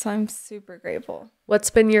 Yeah. So I'm super grateful. What's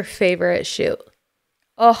been your favorite shoot?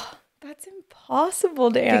 Oh, that's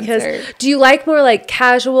impossible to answer. Because do you like more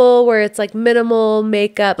casual where it's minimal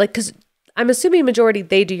makeup? Because I'm assuming majority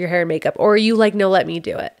they do your hair and makeup, or are you no, let me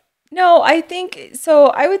do it? No, I think so.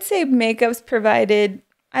 I would say makeup's provided,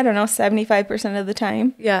 I don't know, 75% of the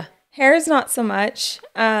time. Yeah. Hair is not so much,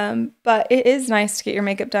 but it is nice to get your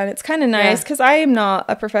makeup done. It's kind of nice because I am not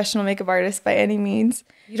a professional makeup artist by any means.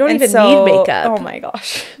 You don't even need makeup. Oh my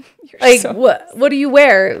gosh. What do you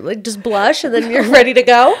wear? Just blush and then you're ready to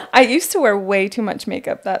go? I used to wear way too much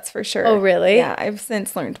makeup, that's for sure. Oh, really? Yeah, I've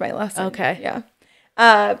since learned my lesson. Okay. Yeah.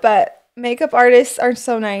 But makeup artists are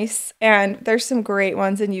so nice, and there's some great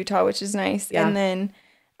ones in Utah, which is nice. Yeah. And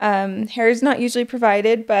then hair is not usually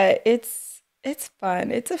provided, but it's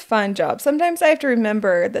fun. It's a fun job. Sometimes I have to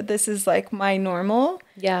remember that this is my normal.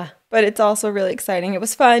 Yeah. But it's also really exciting. It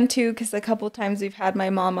was fun too because a couple of times we've had my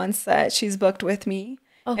mom on set. She's booked with me.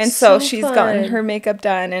 Oh, and so she's gotten her makeup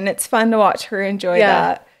done, and it's fun to watch her enjoy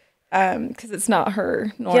that. Because it's not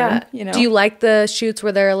her norm, Do you like the shoots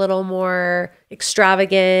where they're a little more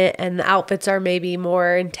extravagant and the outfits are maybe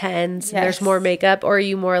more intense and there's more makeup? Or are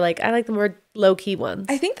you more I like the more low-key ones?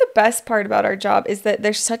 I think the best part about our job is that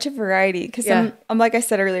there's such a variety. Because I'm like I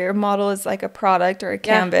said earlier, a model is like a product or a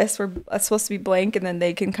canvas. We're supposed to be blank, and then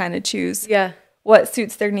they can kind of choose what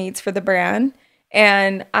suits their needs for the brand.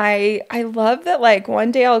 And I love that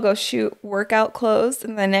one day I'll go shoot workout clothes,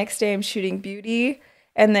 and the next day I'm shooting beauty.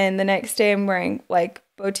 And then the next day I'm wearing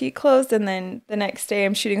boutique clothes. And then the next day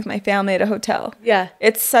I'm shooting with my family at a hotel. Yeah.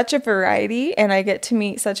 It's such a variety, and I get to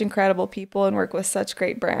meet such incredible people and work with such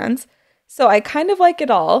great brands. So I kind of like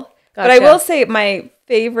it all. But I will say my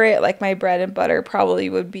favorite, like my bread and butter probably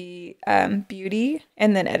would be beauty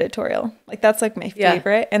and then editorial. Like that's like my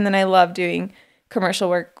favorite. And then I love doing commercial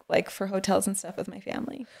work like for hotels and stuff with my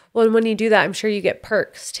family. Well, and when you do that, I'm sure you get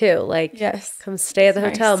perks too. Like, come stay at the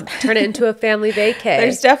hotel, turn it into a family vacay.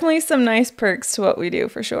 There's definitely some nice perks to what we do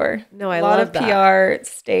for sure. No, I love that. A lot of PR,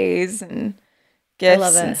 stays and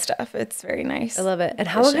gifts and stuff. It's very nice. I love it. And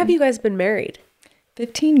how long have you guys been married?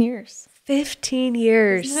 15 years. 15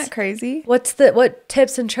 years. Isn't that crazy? What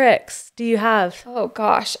tips and tricks do you have? Oh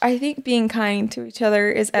gosh, I think being kind to each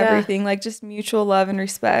other is everything. Like just mutual love and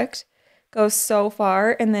respect goes so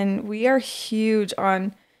far. And then we are huge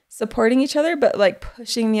on supporting each other, but like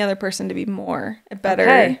pushing the other person to be more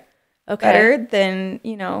better than,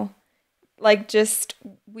 you know, like just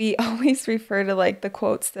we always refer to like the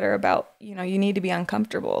quotes that are about, you know, you need to be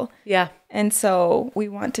uncomfortable. Yeah. And so we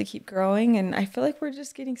want to keep growing, and I feel like we're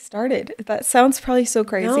just getting started. That sounds probably so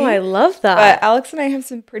crazy. No, I love that. But Alex and I have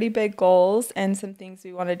some pretty big goals and some things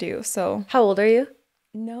we want to do. So how old are you?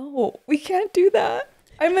 No, we can't do that.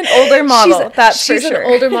 I'm an older model. She's an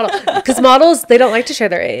older model. Because models, they don't like to share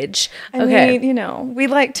their age. I mean, you know, we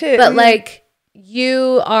like to. But like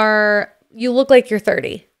you look like you're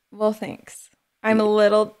 30. Well, thanks. I'm a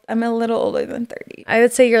little older than 30. I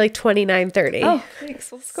would say you're like 29, 30. Oh,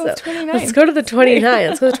 thanks. Let's go with 29. Let's go to the 29.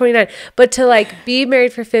 Let's go to 29. But to like be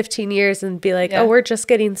married for 15 years and be like, oh, we're just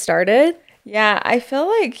getting started. Yeah, I feel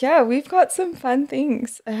like, we've got some fun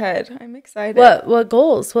things ahead. I'm excited. What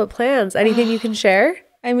goals? What plans? Anything you can share?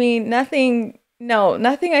 I mean, nothing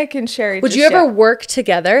I can share. Would you ever work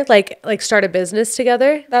together? Like start a business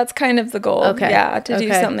together? That's kind of the goal. Okay. Yeah, to do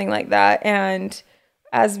something like that. And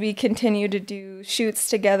as we continue to do shoots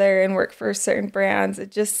together and work for certain brands,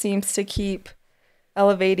 it just seems to keep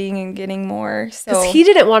elevating and getting more. Because he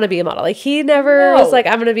didn't want to be a model. Like he never was like,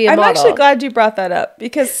 I'm going to be a model. I'm actually glad you brought that up,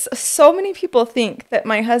 because so many people think that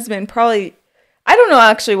my husband probably, I don't know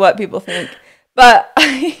actually what people think, but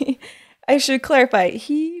I should clarify,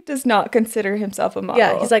 he does not consider himself a model.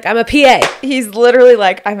 Yeah, he's like, I'm a PA. He's literally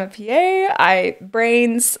like, I'm a PA,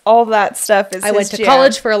 brains, all that stuff is I went to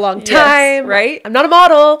college for a long time. Yes, right? I'm not a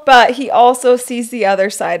model. But he also sees the other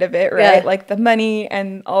side of it, right? Yeah. Like the money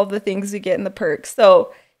and all the things we get in the perks.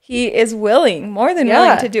 So he is more than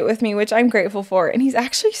willing to do it with me, which I'm grateful for. And he's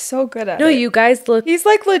actually so good at it. No, you guys look He's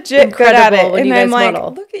like legit good at it. And I'm like,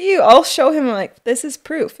 model. Look at you. I'll show him, like, this is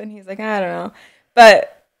proof. And he's like, I don't know.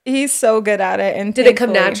 But he's so good at it. And did it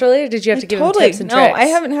come naturally, or did you have to give him tips and tricks? No, I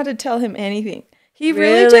haven't had to tell him anything. He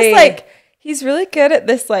really just like, he's really good at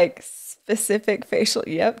this like specific facial.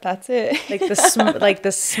 Yep, that's it. Like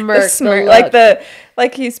the smirk,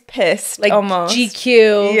 like he's pissed, like almost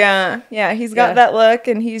GQ. Yeah. He's got that look,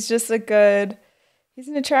 and he's just he's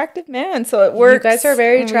an attractive man. So it works. You guys are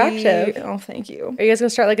very attractive. Oh, thank you. Are you guys gonna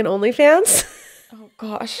start like an OnlyFans? Oh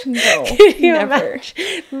gosh, no, never.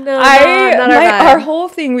 No, our whole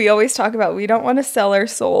thing, we always talk about, we don't want to sell our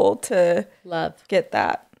soul to get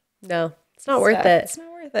that. No, it's not worth it. It's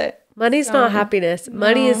not worth it. Money's not happiness. No.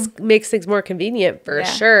 Money makes things more convenient for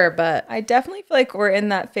sure, but I definitely feel like we're in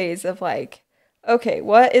that phase of like, okay,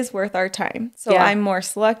 what is worth our time? So I'm more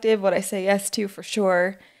selective what I say yes to, for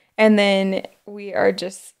sure. And then we are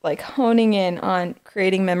just like honing in on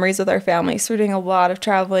creating memories with our family. So we're doing a lot of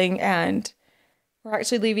traveling, and we're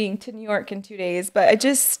actually leaving to New York in 2 days, but it's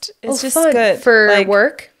just fun. Good for like,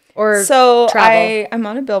 work or so travel. I'm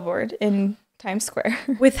on a billboard in Times Square.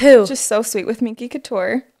 With who? Just so sweet, with Minky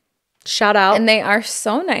Couture. Shout out. And they are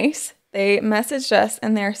so nice. They messaged us,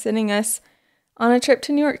 and they're sending us on a trip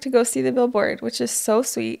to New York to go see the billboard, which is so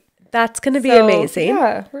sweet. That's going to be amazing.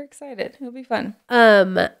 Yeah, we're excited. It'll be fun.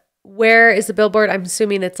 Where is the billboard? I'm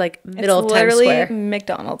assuming it's like middle of Times Square. Literally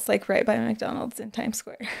McDonald's, like right by McDonald's in Times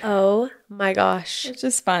Square. Oh my gosh. Which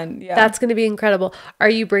is fun. Yeah. That's going to be incredible. Are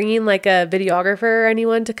you bringing like a videographer or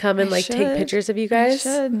anyone to come and take pictures of you guys?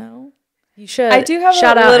 I should. No. You should. I do have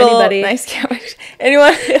Shout a out little anybody. Nice camera.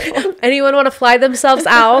 Anyone want to fly themselves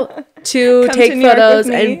out to take photos?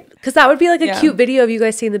 And because that would be like a cute video of you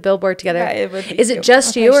guys seeing the billboard together. Yeah, it would be Is it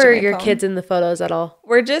just you, or are your kids in the photos at all?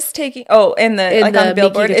 We're just taking on the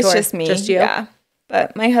billboard, it's just me. Just you? Yeah.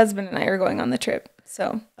 But my husband and I are going on the trip.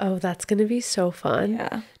 So that's gonna be so fun.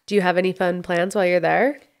 Yeah. Do you have any fun plans while you're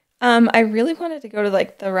there? I really wanted to go to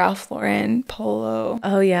like the Ralph Lauren polo.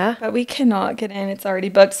 Oh yeah. But we cannot get in. It's already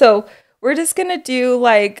booked. So we're just gonna do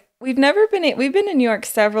like, we've been in New York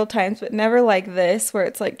several times, but never like this, where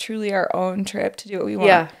it's like truly our own trip to do what we want.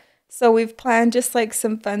 Yeah. So we've planned just like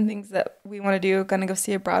some fun things that we want to do. Gonna go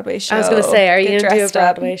see a Broadway show. I was gonna say, are you gonna do a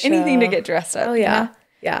Broadway show? Anything to get dressed up. Oh yeah. You know?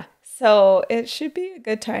 Yeah. So it should be a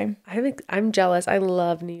good time. I'm jealous. I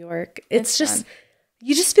love New York. It's just,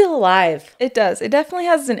 You just feel alive. It does. It definitely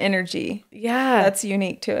has an energy. Yeah. That's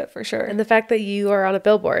unique to it for sure. And the fact that you are on a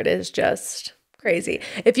billboard is just crazy.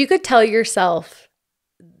 If you could tell yourself,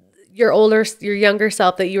 your younger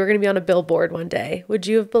self, that you were going to be on a billboard one day, would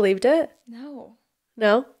you have believed it? No.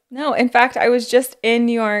 No? No. In fact, I was just in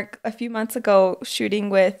New York a few months ago shooting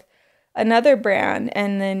with another brand.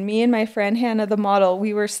 And then me and my friend Hannah, the model,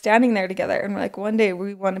 we were standing there together. And we're like, one day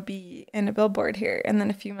we want to be in a billboard here. And then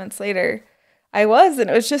a few months later, I was. And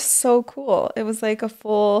it was just so cool. It was like a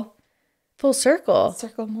full circle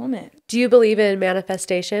moment. Do you believe in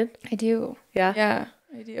manifestation? I do. Yeah? Yeah,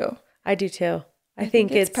 I do. I do too. I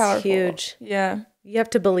think it's powerful. Huge. Yeah. You have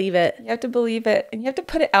to believe it. You have to believe it. And you have to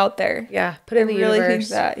put it out there. Yeah. Put it in the universe. I really think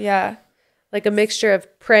that. Yeah. Like a mixture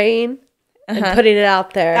of praying and putting it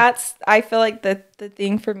out there. I feel like the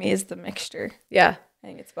thing for me is the mixture. Yeah. I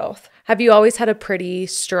think it's both. Have you always had a pretty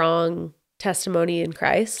strong testimony in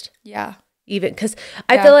Christ? Yeah. Even because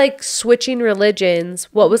I feel like switching religions,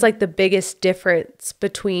 what was like the biggest difference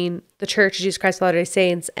between the Church of Jesus Christ of Latter-day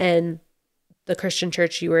Saints and the Christian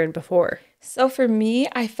church you were in before? So for me,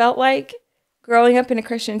 I felt like growing up in a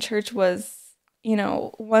Christian church was,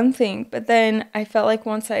 one thing. But then I felt like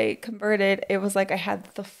once I converted, it was like I had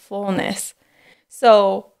the fullness.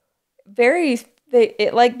 So they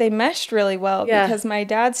meshed really well because my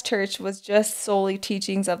dad's church was just solely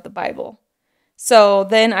teachings of the Bible. So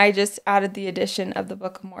then I just added the addition of the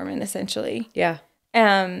Book of Mormon, essentially. Yeah.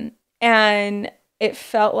 And it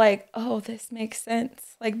felt like, oh, this makes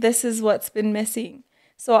sense. Like, this is what's been missing.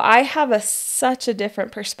 So I have such a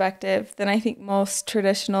different perspective than I think most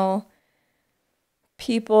traditional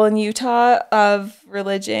people in Utah of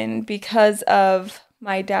religion because of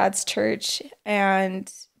my dad's church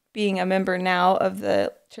and being a member now of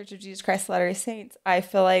the Church of Jesus Christ of Latter-day Saints. I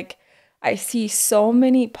feel like I see so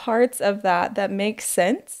many parts of that make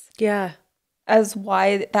sense. Yeah. As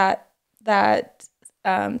why that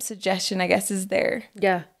suggestion, I guess, is there.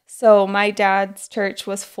 Yeah. So my dad's church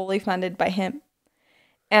was fully funded by him.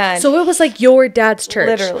 And so it was like your dad's church.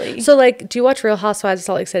 Literally. So like, do you watch Real Housewives of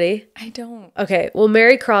Salt Lake City? I don't. Okay. Well,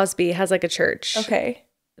 Mary Crosby has like a church. Okay.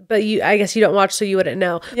 But I guess you don't watch, so you wouldn't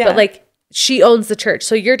know. Yeah. But like, she owns the church.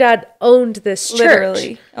 So your dad owned this church.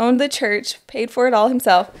 Literally. Owned the church, paid for it all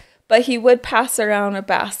himself. But he would pass around a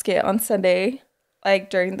basket on Sunday, like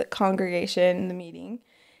during the congregation, the meeting.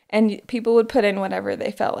 And people would put in whatever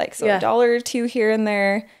they felt like. So $1 or $2 here and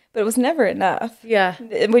there. But it was never enough. Yeah.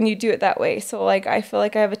 When you do it that way. So like, I feel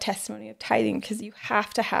like I have a testimony of tithing because you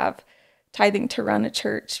have to have tithing to run a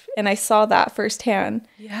church. And I saw that firsthand.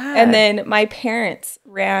 Yeah. And then my parents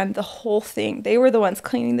ran the whole thing. They were the ones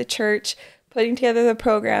cleaning the church, putting together the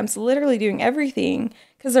programs, literally doing everything.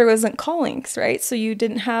 Because there wasn't callings, right? So you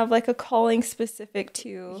didn't have like a calling specific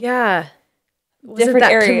to different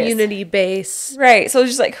areas. Community base. Right. So it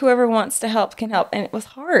was just like whoever wants to help can help. And it was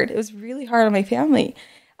hard. It was really hard on my family.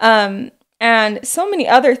 And so many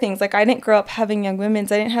other things. Like I didn't grow up having young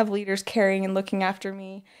women's. I didn't have leaders caring and looking after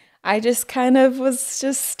me. I just kind of was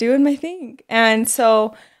just doing my thing. And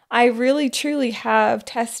so I really truly have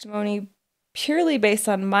testimony purely based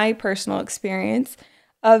on my personal experience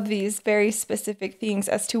of these very specific things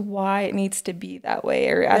as to why it needs to be that way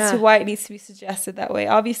or as to why it needs to be suggested that way.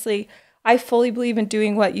 Obviously, I fully believe in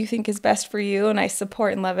doing what you think is best for you, and I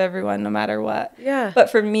support and love everyone no matter what. Yeah.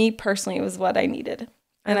 But for me personally, it was what I needed.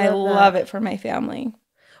 And I love it for my family.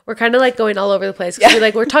 We're kind of like going all over the place.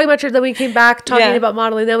 Yeah. We're talking about church, then we came back talking about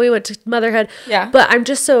modeling, then we went to motherhood. Yeah. But I'm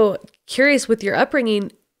just so curious with your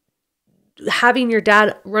upbringing, having your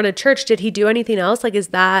dad run a church, did he do anything else? Like, is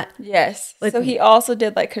that? Yes. Like, so he also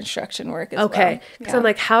did like construction work as well. Okay. Because I'm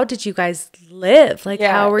like, how did you guys live? Like,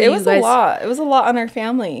 how were you guys? It was a lot. It was a lot on our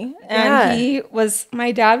family. And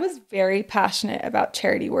my dad was very passionate about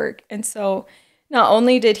charity work. And so not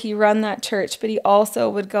only did he run that church, but he also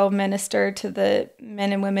would go minister to the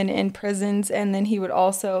men and women in prisons. And then he would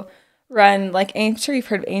also run, like, I'm sure you've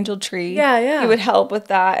heard of Angel Tree. Yeah. He would help with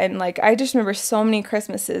that. And, like, I just remember so many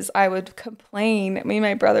Christmases I would complain. Me and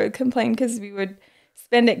my brother would complain because we would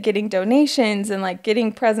spend it getting donations and, like,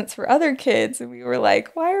 getting presents for other kids. And we were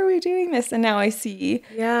like, why are we doing this? And now I see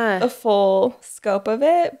the full scope of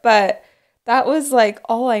it. But that was, like,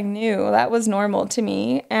 all I knew. That was normal to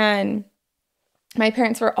me. And my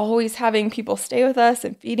parents were always having people stay with us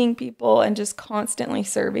and feeding people and just constantly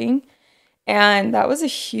serving. And that was a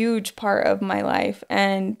huge part of my life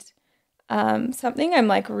and something I'm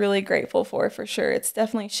like really grateful for sure. It's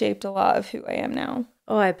definitely shaped a lot of who I am now.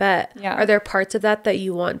 Oh, I bet. Yeah. Are there parts of that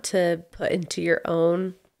you want to put into your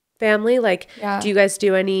own family? Like, do you guys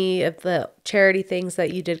do any of the charity things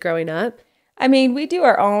that you did growing up? I mean, we do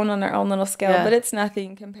our own on our own little scale, Yeah. but it's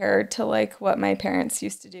nothing compared to like what my parents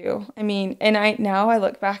used to do. I mean, and I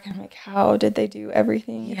look back and I'm like, how did they do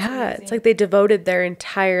everything? Yeah, it's like they devoted their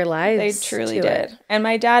entire lives. They truly to did. it. And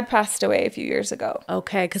my dad passed away a few years ago.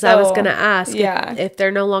 Okay, because I was going to ask, yeah, if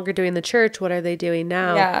they're no longer doing the church, what are they doing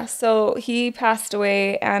now? Yeah, so he passed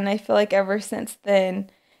away, and I feel like ever since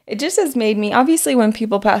then, it just has made me, obviously when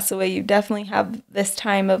people pass away, you definitely have this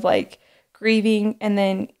time of like grieving, and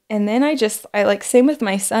then I like, same with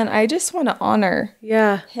my son, I just want to honor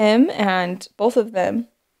him and both of them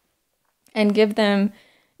and give them,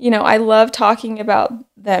 I love talking about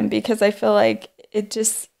them because I feel like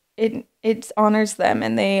it honors them,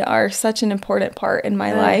 and they are such an important part in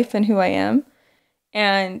my life and who I am.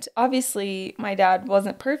 And obviously my dad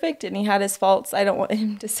wasn't perfect and he had his faults. I don't want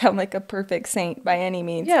him to sound like a perfect saint by any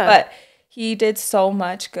means, but he did so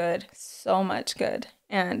much good.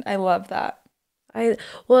 And I love that. And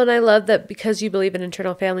I love that because you believe in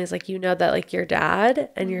eternal families, like, that like your dad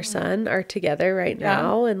and your son are together right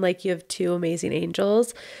now. And like you have two amazing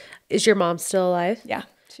angels. Is your mom still alive? Yeah,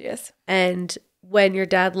 she is. And when your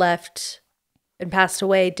dad left and passed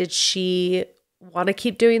away, did she want to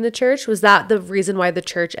keep doing the church? Was that the reason why the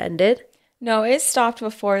church ended? No, it stopped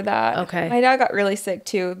before that. Okay. My dad got really sick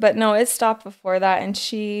too, but no, it stopped before that. And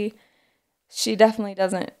she definitely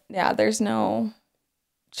doesn't, there's no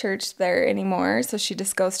church there anymore. So she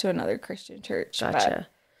just goes to another Christian church. Gotcha.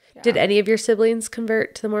 But, did any of your siblings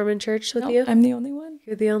convert to the Mormon church with you? I'm the only one.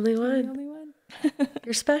 You're the only one. I'm the only one.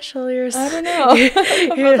 You're special. I don't know.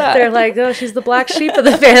 They're like, oh, she's the black sheep of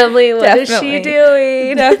the family. What is she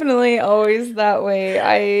doing? Definitely always that way.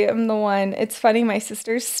 I am the one. It's funny. My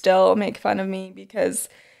sisters still make fun of me because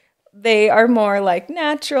they are more like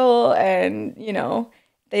natural and,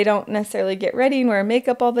 they don't necessarily get ready and wear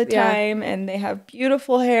makeup all the time. And they have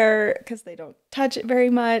beautiful hair because they don't touch it very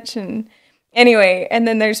much. And anyway, and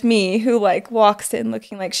then there's me who like walks in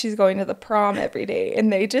looking like she's going to the prom every day,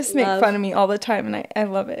 and they just make fun of me all the time, and I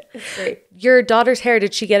love it. It's great. Your daughter's hair,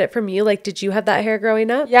 did she get it from you? Like, did you have that hair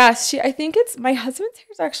growing up? Yeah, I think it's, my husband's hair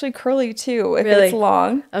is actually curly too, if it's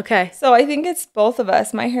long. Okay. So I think it's both of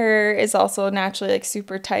us. My hair is also naturally like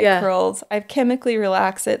super tight curls. I've chemically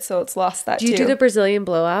relaxed it, so it's lost that too. Do you do the Brazilian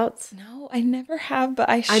blowouts? No, I never have, but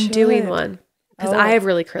I should. I'm doing one. Because I have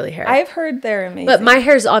really curly hair. I've heard they're amazing. But my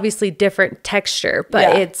hair is obviously different texture,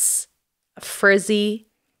 but it's frizzy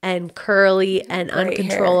and curly and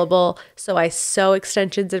uncontrollable. Hair. So I sew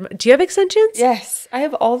extensions. Do you have extensions? Yes. I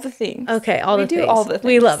have all the things. Okay, we do all the things.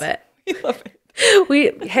 We love it. We love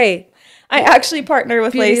it. Hey. I actually partner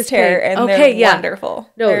with Laced Hair, and they're wonderful.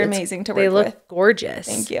 No, they're amazing to work with. They look gorgeous.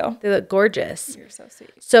 Thank you. They look gorgeous. You're so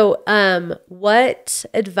sweet. So, what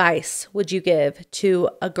advice would you give to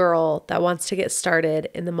a girl that wants to get started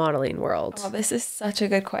in the modeling world? Oh, this is such a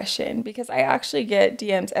good question because I actually get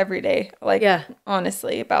DMs every day,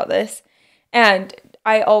 honestly, about this. And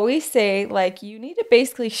I always say, like, you need to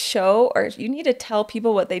basically show, or you need to tell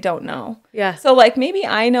people what they don't know. Yeah. So, like, maybe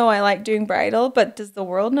I know I like doing bridal, but does the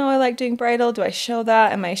world know I like doing bridal? Do I show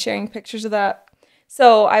that? Am I sharing pictures of that?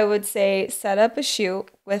 So I would say set up a shoot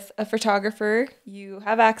with a photographer you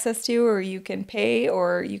have access to, or you can pay,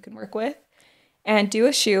 or you can work with, and do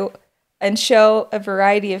a shoot and show a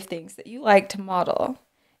variety of things that you like to model.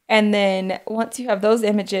 And then once you have those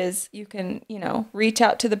images, you can, reach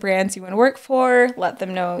out to the brands you want to work for, let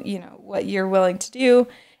them know, what you're willing to do,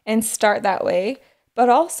 and start that way. But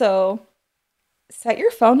also set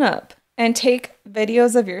your phone up and take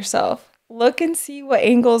videos of yourself. Look and see what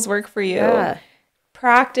angles work for you. Yeah.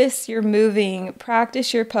 Practice your moving,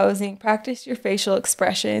 practice your posing, practice your facial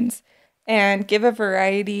expressions, and give a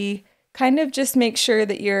variety. Kind of just make sure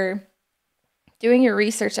that you're doing your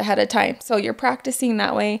research ahead of time. So you're practicing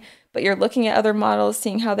that way, but you're looking at other models,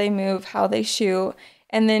 seeing how they move, how they shoot.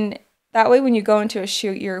 And then that way when you go into a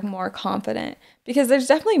shoot, you're more confident. Because there's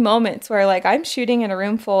definitely moments where, like, I'm shooting in a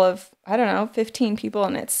room full of, 15 people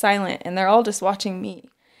and it's silent and they're all just watching me.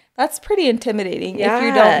 That's pretty intimidating if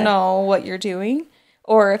you don't know what you're doing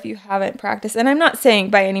or if you haven't practiced. And I'm not saying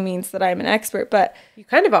by any means that I'm an expert, but you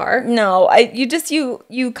kind of are. No,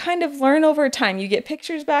 you kind of learn over time. You get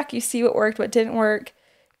pictures back, you see what worked, what didn't work.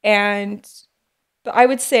 But I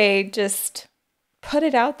would say just put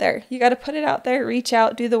it out there. You got to put it out there, reach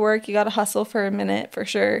out, do the work. You got to hustle for a minute for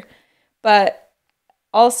sure. But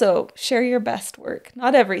also share your best work.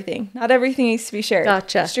 Not everything. Not everything needs to be shared.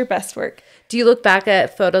 Gotcha. Just your best work. Do you look back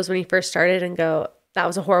at photos when you first started and go, that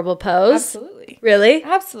was a horrible pose? Absolutely. Really?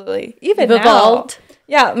 Absolutely. Even You've evolved.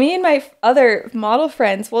 Yeah, me and my other model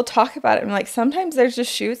friends will talk about it. I'm like, sometimes there's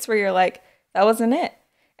just shoots where you're like, that wasn't it.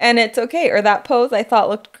 And it's okay. Or that pose I thought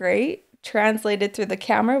looked great, translated through the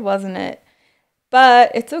camera, wasn't it?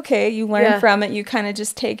 But it's okay. You learn from it. You kind of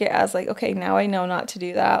just take it as like, okay, now I know not to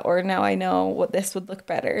do that. Or now I know what this would look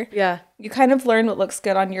better. Yeah. You kind of learn what looks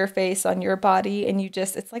good on your face, on your body. And you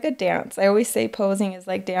just, it's like a dance. I always say posing is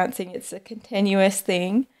like dancing. It's a continuous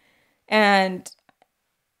thing. And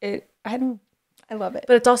I love it.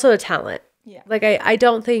 But it's also a talent. Yeah. Like I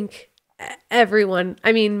don't think everyone,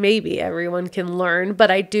 I mean, maybe everyone can learn,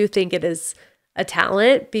 but I do think it is a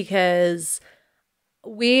talent because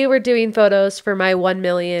we were doing photos for my 1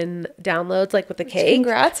 million downloads, like with the cake.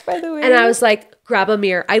 Congrats, by the way. And I was like, grab a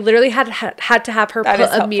mirror. I literally had to have her put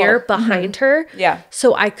a mirror behind her. Yeah.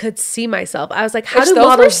 So I could see myself. I was like, how do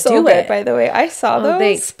models do it? By the way, I saw those.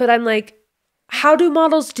 Thanks. But I'm like, how do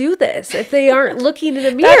models do this if they aren't looking in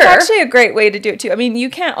a mirror? That's actually a great way to do it too. I mean, you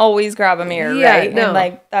can't always grab a mirror, right? No. And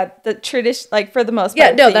like that, the tradition, like for the most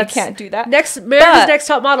part, you can't do that. America's Next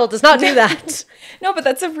Top Model does not do that. No, but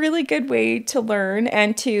that's a really good way to learn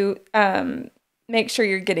and to make sure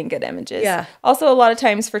you're getting good images. Yeah. Also, a lot of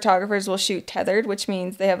times photographers will shoot tethered, which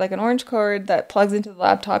means they have like an orange cord that plugs into the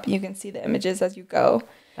laptop and you can see the images as you go.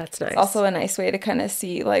 That's nice. It's also a nice way to kind of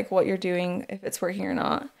see like what you're doing, if it's working or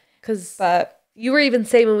not. But you were even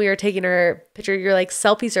saying when we were taking our picture, you're like,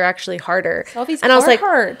 selfies are actually harder. Selfies and I was like,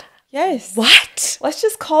 hard. Yes. What? Let's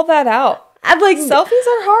just call that out. I'm like, selfies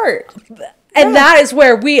are hard. And that is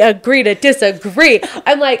where we agree to disagree.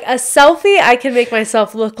 I'm like, a selfie, I can make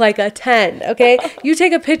myself look like a 10, okay? You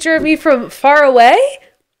take a picture of me from far away,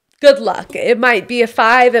 good luck. It might be a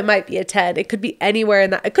 5, it might be a 10. It could be anywhere in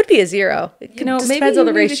that. It could be a 0. It just maybe depends on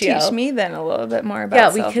the you need ratio. to teach me then a little bit more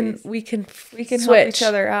about selfies. we can switch. Help each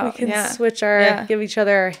other out. We can switch give each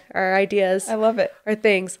other our ideas. I love it. Our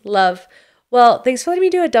things. Love. Well, thanks for letting me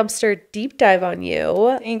do a dumpster deep dive on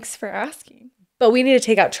you. Thanks for asking. But we need to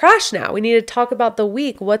take out trash now. We need to talk about the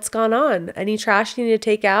week. What's gone on? Any trash you need to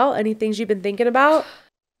take out? Any things you've been thinking about?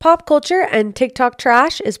 Pop culture and TikTok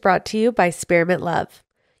trash is brought to you by Spearmint Love.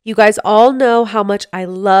 You guys all know how much I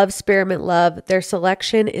love Spearmint Love. Their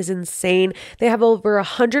selection is insane. They have over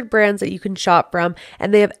 100 brands that you can shop from,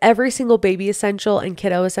 and they have every single baby essential and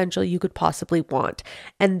kiddo essential you could possibly want.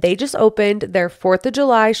 And they just opened their 4th of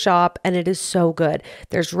July shop, and it is so good.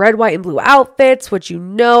 There's red, white, and blue outfits, which you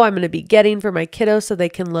know I'm going to be getting for my kiddos so they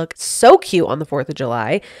can look so cute on the 4th of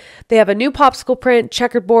July. They have a new popsicle print,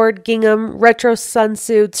 checkerboard, gingham, retro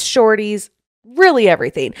sunsuits, shorties, really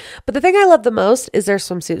everything. But the thing I love the most is their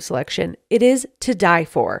swimsuit selection. It is to die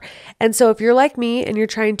for. And so if you're like me and you're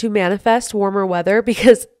trying to manifest warmer weather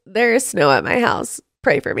because there is snow at my house,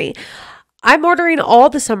 pray for me. I'm ordering all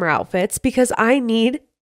the summer outfits because I need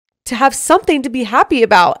to have something to be happy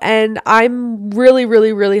about. And I'm really,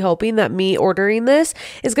 really, really hoping that me ordering this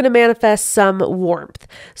is going to manifest some warmth.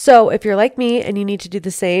 So if you're like me and you need to do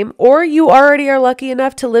the same, or you already are lucky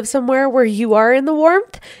enough to live somewhere where you are in the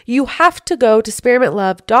warmth, you have to go to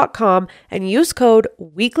experimentlove.com and use code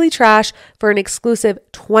WEEKLYTRASH for an exclusive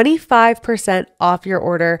 25% off your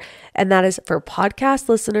order. And that is for podcast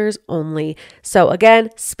listeners only. So again,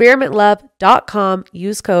 experimentlove.com,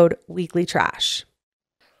 use code WEEKLYTRASH.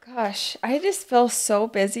 Gosh, I just feel so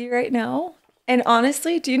busy right now. And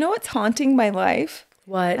honestly, do you know what's haunting my life?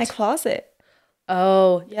 What? My closet.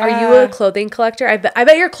 Oh, yeah. Are you a clothing collector? I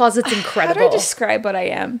bet your closet's incredible. How do I describe what I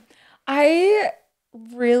am? I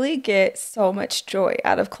really get so much joy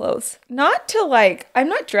out of clothes. Not to like, I'm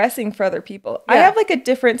not dressing for other people. Yeah. I have like a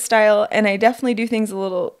different style and I definitely do things a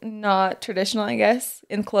little not traditional, I guess,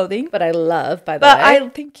 in clothing. But I love, by the way.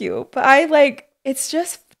 Thank you. But I like, it's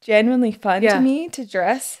just genuinely fun to me to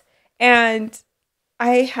dress. And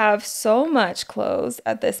I have so much clothes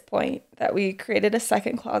at this point that we created a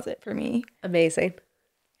second closet for me. Amazing.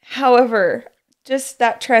 However, just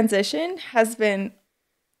that transition has been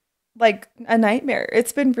like a nightmare.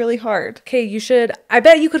 It's been really hard. Okay, I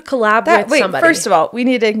bet you could collab with somebody. First of all, we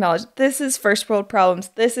need to acknowledge this is first world problems.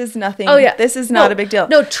 This is nothing. Oh yeah, this is not a big deal.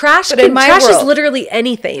 No, trash is literally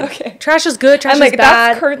anything. Okay, trash is good. Trash is bad.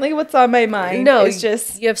 That's currently what's on my mind. No, it's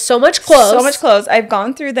just you have so much clothes. So much clothes. I've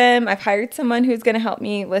gone through them. I've hired someone who's going to help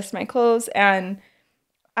me list my clothes, and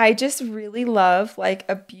I just really love like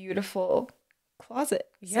a beautiful closet.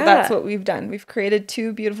 Yeah. So that's what we've done. We've created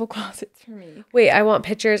 2 beautiful closets for me. Wait, I want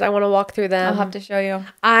pictures. I want to walk through them. I'll have to show you.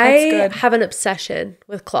 I have an obsession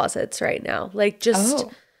with closets right now. Like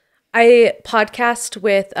I podcast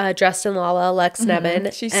with Dressed in Lala, Lex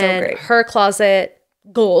Nevin. She's so great. Her closet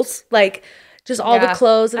goals, like just all the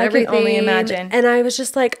clothes and everything. I can only imagine. And I was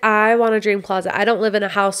just like, I want a dream closet. I don't live in a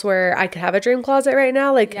house where I could have a dream closet right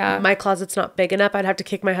now. Like my closet's not big enough. I'd have to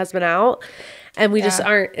kick my husband out. And we just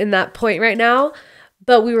aren't in that point right now.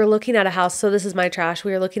 But we were looking at a house. So this is my trash.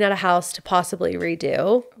 We were looking at a house to possibly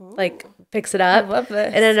redo. Ooh. Like fix it up. I love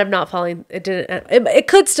this. It ended up not falling. It didn't. It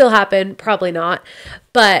could still happen. Probably not.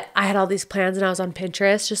 But I had all these plans and I was on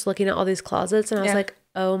Pinterest just looking at all these closets and I was like,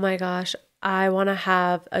 oh my gosh, I want to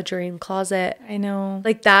have a dream closet. I know.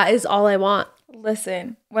 Like that is all I want.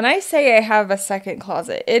 Listen, when I say I have a second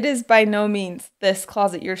closet, it is by no means this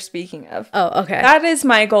closet you're speaking of. Oh, okay. That is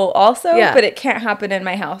my goal also, but it can't happen in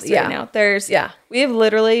my house right now. We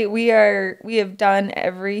have done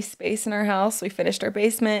every space in our house. We finished our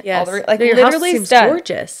basement. Yes. Your literally house seems done.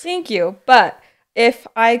 Gorgeous. Thank you. But if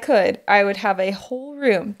I could, I would have a whole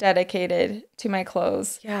room dedicated to my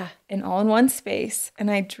clothes. Yeah. And all in one space. And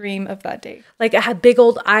I dream of that day. Like a big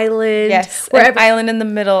old island. Yes. An island in the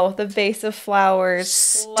middle, the vase of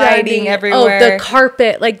flowers, lighting everywhere. Oh, the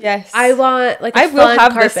carpet. Like, yes. I want like a I will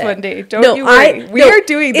have carpet. This one day. Don't you worry. We are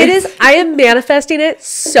doing this. It is. I am manifesting it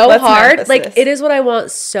so hard. Like, it is what I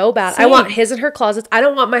want so bad. Same. I want his and her closets. I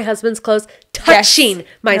don't want my husband's clothes touching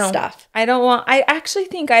my stuff. I actually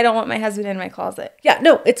think I don't want my husband in my closet. Yeah,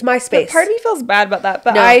 no, it's my space. But part of me feels bad about that.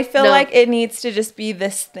 But I feel like it needs to just be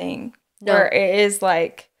this thing where it is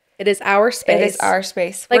like. It is our space. It is our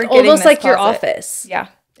space. Like almost like your office. Yeah,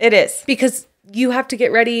 it is. Because you have to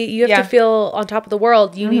get ready. You have to feel on top of the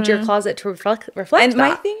world. You need your closet to reflect and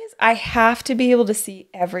my thing is I have to be able to see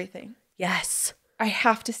everything. Yes. I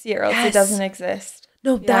have to see it or else it doesn't exist.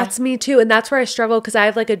 No, that's me too. And that's where I struggle because I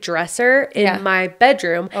have like a dresser in my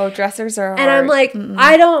bedroom. Oh, dressers are hard. And I'm like,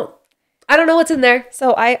 I don't know what's in there.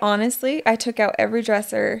 So I took out every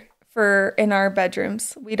dresser in our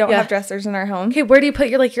bedrooms. We don't have dressers in our home. Okay, where do you put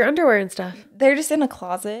your underwear and stuff? They're just in a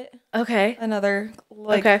closet. Okay. Another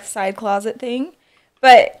side closet thing.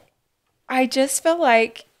 But I just feel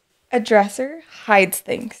like a dresser hides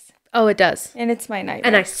things. Oh, it does. And it's my nightmare.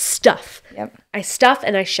 And I stuff. Yep. I stuff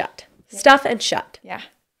and I shut. Yep. Stuff and shut. Yeah.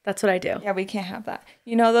 That's what I do. Yeah, we can't have that.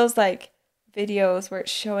 You know those like videos where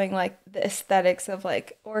it's showing like the aesthetics of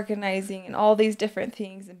like organizing and all these different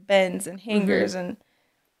things and bins and hangers and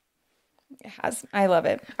I love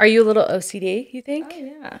it. Are you a little OCD, you think? Oh,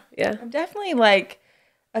 yeah. Yeah. I'm definitely like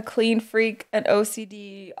a clean freak, an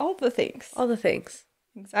OCD, all the things. All the things.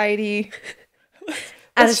 Anxiety.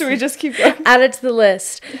 Should we just keep going? Add it to the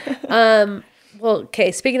list. Well,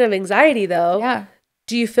 okay, speaking of anxiety though,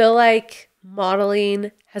 do you feel like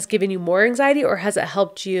modeling has given you more anxiety or has it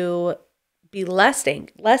helped you be less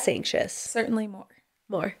anxious? Certainly more.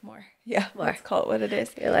 More. Yeah, let's call it what it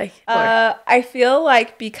is. You're like, I feel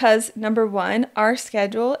like because number one, our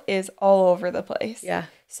schedule is all over the place. Yeah.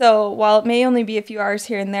 So while it may only be a few hours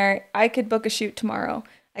here and there, I could book a shoot tomorrow.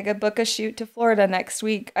 I could book a shoot to Florida next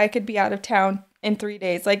week. I could be out of town in 3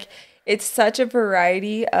 days. Like it's such a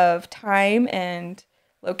variety of time and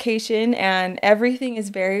location and everything is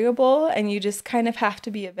variable and you just kind of have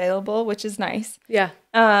to be available, which is nice. Yeah.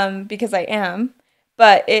 Because I am.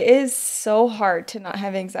 But it is so hard to not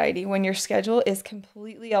have anxiety when your schedule is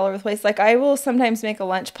completely all over the place. Like I will sometimes make a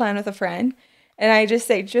lunch plan with a friend and I just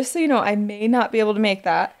say, just so you know, I may not be able to make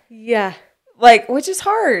that. Yeah. Like, which is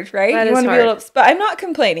hard, right? That is hard. But I'm not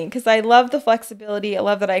complaining because I love the flexibility. I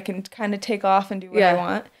love that I can kind of take off and do what I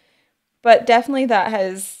want. But definitely that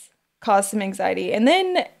has caused some anxiety. And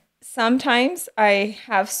then sometimes I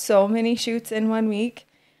have so many shoots in 1 week.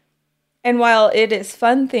 And while it is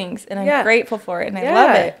fun things and I'm grateful for it and I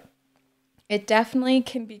love it, it definitely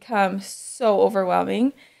can become so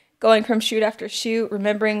overwhelming. Going from shoot after shoot,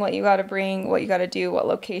 remembering what you got to bring, what you got to do, what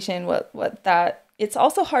location, what that. It's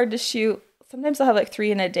also hard to shoot. Sometimes I'll have like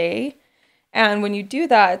 3 in a day. And when you do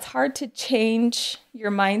that, it's hard to change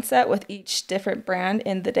your mindset with each different brand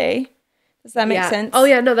in the day. Does that make sense? Oh,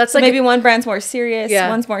 yeah. No, that's like maybe one brand's more serious,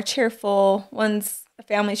 one's more cheerful, one's a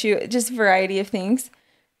family shoot, just a variety of things.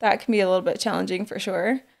 That can be a little bit challenging for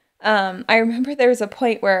sure. I remember there was a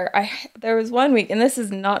point where there was 1 week, and this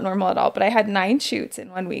is not normal at all, but I had 9 shoots in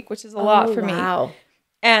 1 week, which is a lot for me.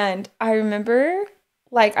 And I remember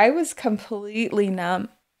like I was completely numb.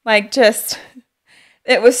 Like just,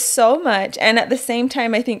 it was so much. And at the same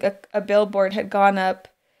time, I think a billboard had gone up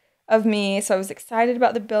of me. So I was excited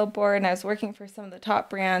about the billboard and I was working for some of the top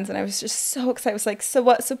brands and I was just so excited. I was like, so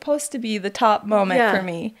what's supposed to be the top moment for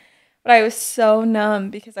me? But I was so numb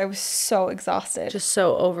because I was so exhausted. Just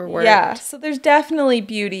so overworked. Yeah. So there's definitely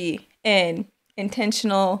beauty in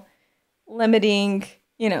intentional limiting,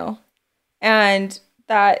 and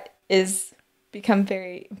that is become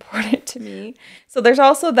very important to me. So there's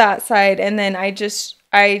also that side. And then I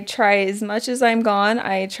try as much as I'm gone,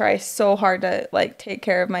 I try so hard to like take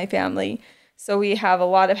care of my family. So we have a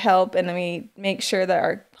lot of help and then we make sure that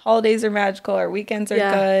our holidays are magical, our weekends are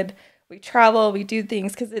good. We travel, we do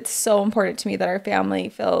things because it's so important to me that our family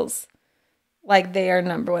feels like they are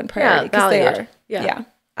number one priority because they are. Yeah.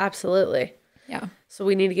 Absolutely. Yeah. So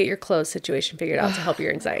we need to get your clothes situation figured out to help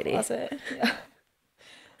your anxiety. Closet. Yeah.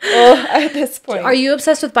 Well, at this point. Are you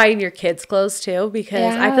obsessed with buying your kids' clothes too?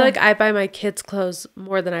 Because I feel like I buy my kids' clothes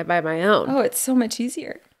more than I buy my own. Oh, it's so much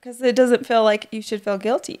easier because it doesn't feel like you should feel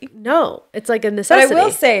guilty. No, it's like a necessity. But I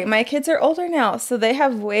will say, my kids are older now, so they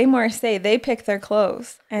have way more say. They pick their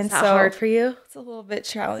clothes. And Is that hard for you? It's a little bit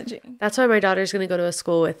challenging. That's why my daughter's going to go to a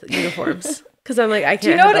school with uniforms. Because I'm like, I can't. Do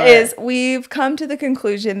you know what it is? We've come to the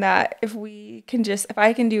conclusion that if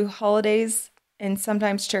I can do holidays and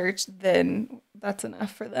sometimes church, then that's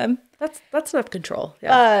enough for them. That's enough control.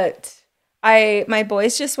 Yeah. But my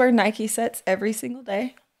boys just wear Nike sets every single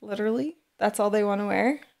day. Literally. That's all they want to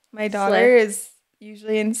wear. My daughter is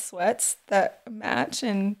usually in sweats that match,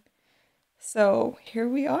 and so here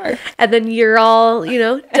we are. And then you're all,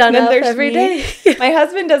 done up every day. My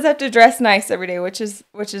husband does have to dress nice every day, which is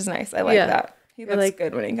nice. I like that. He looks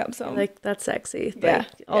good when he comes home. Like, that's sexy. Yeah.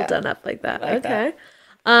 All done up like that. Like okay.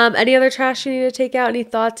 That. Any other trash you need to take out? Any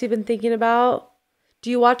thoughts you've been thinking about? Do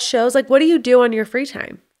you watch shows? Like, what do you do on your free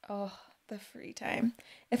time? Oh, the free time.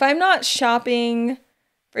 If I'm not shopping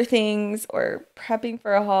for things or prepping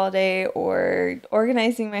for a holiday or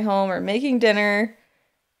organizing my home or making dinner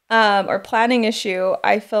or planning a shoe,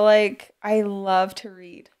 I feel like I love to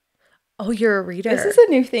read. Oh, you're a reader. This is a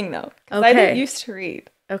new thing though, because I didn't used to read.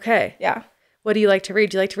 Okay. Yeah. What do you like to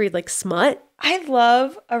read? Do you like to read like smut? I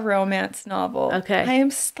love a romance novel. Okay. I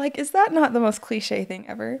am like, is that not the most cliche thing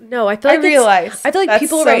ever? No, I feel like I feel like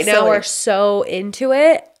people so right now silly. are so into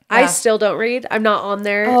it. Yeah. I still don't read. I'm not on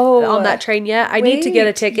there on that train yet. I need to get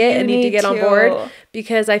a ticket. I need to get on board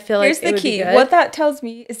because I feel like here's the key. What that tells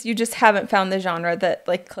me is you just haven't found the genre that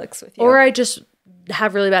like clicks with you. Or I just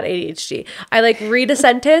have really bad ADHD. I like read a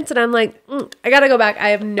sentence and I'm like, I gotta go back. I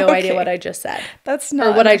have no idea what I just said. That's not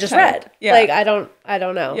or what I just read. Yeah. Like I don't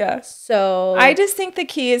know. Yeah. So I just think the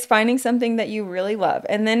key is finding something that you really love,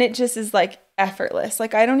 and then it just is like effortless.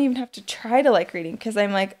 Like I don't even have to try to like reading because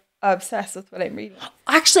I'm like obsessed with what I'm reading.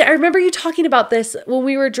 Actually, I remember you talking about this when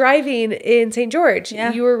we were driving in St. George.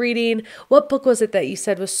 Yeah. You were reading, what book was it that you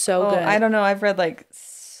said was so good? I don't know. I've read like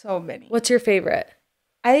so many. What's your favorite?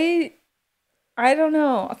 I don't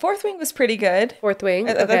know. Fourth Wing was pretty good. Fourth Wing?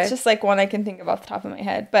 Okay. That's just like one I can think of off the top of my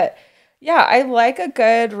head. But yeah, I like a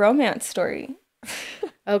good romance story.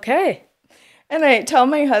 Okay. And I tell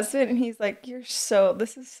my husband and he's like,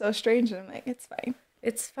 this is so strange. And I'm like, it's fine.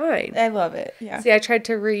 It's fine. I love it. Yeah. See, I tried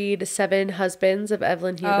to read Seven Husbands of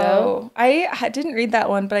Evelyn Hugo. Oh, I didn't read that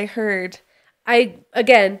one, but I heard. I,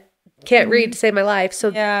 again, can't read to save my life. So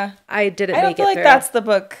yeah, I didn't make it through. I don't feel like that's the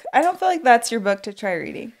book. I don't feel like that's your book to try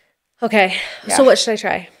reading. Okay. Yeah. So what should I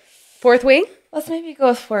try? Fourth Wing? Let's maybe go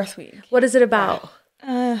with Fourth Wing. What is it about?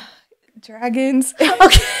 Dragons.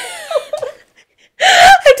 Okay.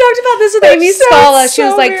 I talked about this with Amy Scala. She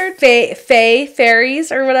was like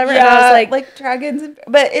fairies or whatever. Yeah, and I was like dragons.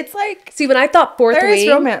 But it's like, see, when I thought Fourth Wing,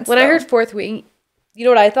 romance, when I heard Fourth Wing, you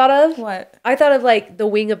know what I thought of? What? I thought of like the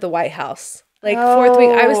wing of the White House. Like Fourth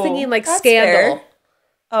Wing. I was thinking like Scandal. Fair.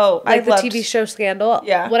 Oh, like the TV show Scandal.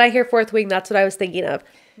 Yeah. When I hear Fourth Wing, that's what I was thinking of.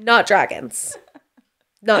 Not dragons.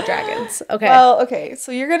 Not dragons. Okay. Well, okay.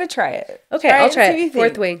 So you're going to try it. Okay, I'll try it.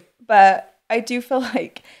 Fourth Wing. But I do feel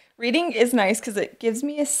like reading is nice because it gives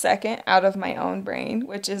me a second out of my own brain,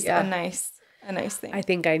 which is a nice thing. I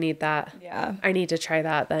think I need that. Yeah. I need to try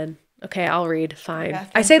that then. Okay, I'll read. Fine. Yeah,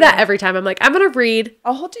 I say that every time. I'm like, I'm going to read.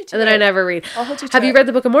 I'll hold you to it. And then I never read. I'll hold you to Have you read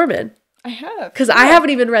the Book of Mormon? I have. Because I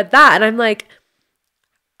haven't even read that. And I'm like,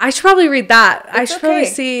 I should probably read that. I should probably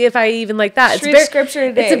see if I even like that. Read scripture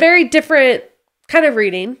today. It's a very different kind of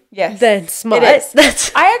reading than smut. It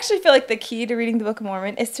is. I actually feel like the key to reading the Book of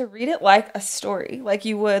Mormon is to read it like a story, like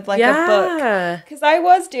you would like a book. Because I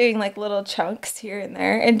was doing like little chunks here and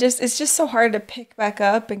there, and it's just so hard to pick back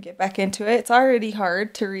up and get back into it. It's already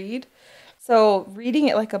hard to read. So reading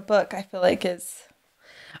it like a book, I feel like is...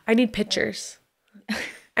 I need pictures.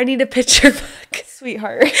 I need a picture book.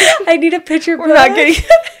 Sweetheart. I need a picture book. We're not getting...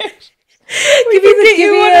 Give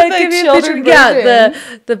me a children. Yeah,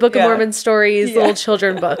 the Book of Mormon stories, the little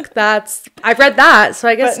children book. I've read that, so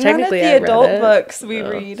I guess but technically none of the adult books we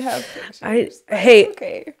read have pictures.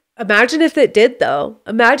 Okay. Imagine if it did though.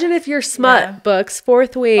 Imagine if your smut books,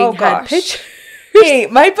 Fourth Wing, had pictures. Hey,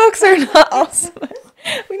 my books are not all smut.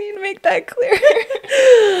 We need to make that clear.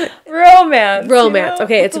 Romance. You know?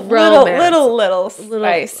 Okay, it's romance. Little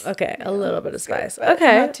spice. Okay, a little bit of spice.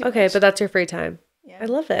 Okay, but that's your free time. Yeah. I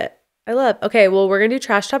love it. Okay, well, we're going to do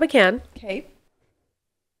Trash Topican. Okay.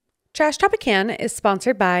 Trash Topican is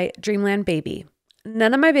sponsored by Dreamland Baby.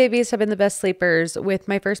 None of my babies have been the best sleepers. With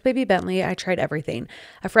my first baby, Bentley, I tried everything.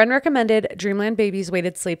 A friend recommended Dreamland Baby's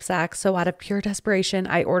weighted sleep sack, so out of pure desperation,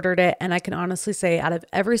 I ordered it, and I can honestly say out of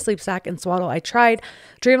every sleep sack and swaddle I tried,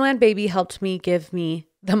 Dreamland Baby helped me give me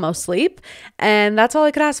the most sleep, and that's all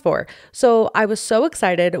I could ask for. So I was so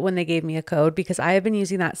excited when they gave me a code because I have been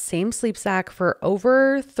using that same sleep sack for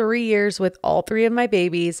over 3 years with all 3 of my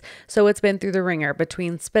babies. So it's been through the ringer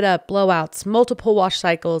between spit up, blowouts, multiple wash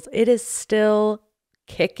cycles. It is still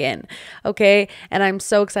kicking. Okay. And I'm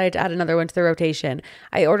so excited to add another one to the rotation.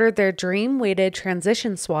 I ordered their dream weighted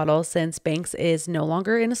transition swaddle since Banks is no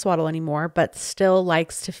longer in a swaddle anymore, but still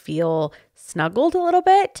likes to feel snuggled a little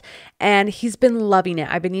bit. And he's been loving it.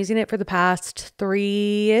 I've been using it for the past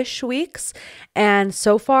 3-ish weeks. And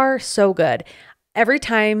so far, so good. Every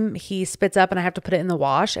time he spits up and I have to put it in the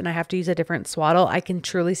wash and I have to use a different swaddle, I can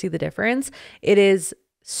truly see the difference. It is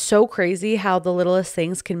so crazy how the littlest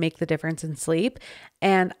things can make the difference in sleep,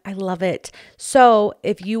 and I love it. So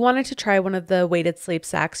if you wanted to try one of the weighted sleep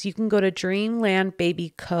sacks, you can go to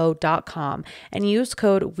dreamlandbabyco.com and use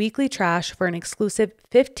code WEEKLYTRASH for an exclusive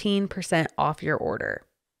 15% off your order.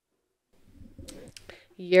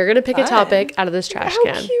 You're going to pick a topic out of this trash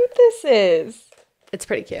can. How cute this is. It's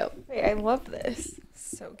pretty cute. Wait, I love this.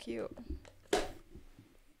 So cute.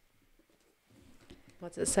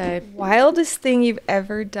 What's it say? Wildest thing you've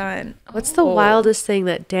ever done. What's the wildest thing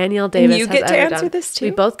that Danielle Davis has ever done? You get to answer this too?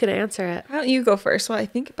 We both get to answer it. Why don't you go first while I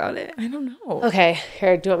think about it? I don't know. Okay.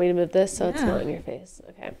 Here, do you want me to move this so it's not in your face?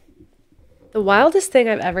 Okay. The wildest thing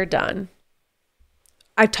I've ever done.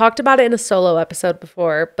 I talked about it in a solo episode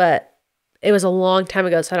before, but it was a long time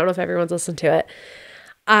ago, so I don't know if everyone's listened to it.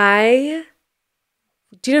 Do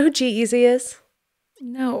you know who G-Eazy is?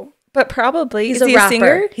 No. But probably. He's Is he a rapper. a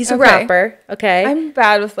singer? He's a rapper. Okay. I'm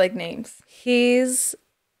bad with like names. He's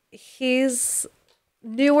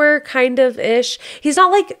newer kind of ish. He's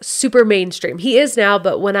not like super mainstream. He is now,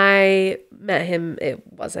 but when I met him, it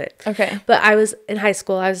wasn't. Okay. But I was in high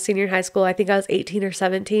school. I was a senior in high school. I think I was 18 or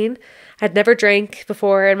 17. Had never drank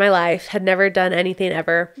before in my life. Had never done anything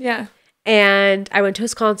ever. Yeah. And I went to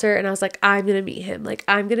his concert and I was like, I'm going to meet him. Like,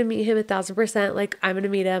 I'm going to meet him 1,000%. Like, I'm going to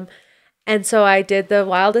meet him. And so I did the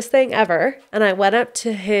wildest thing ever. And I went up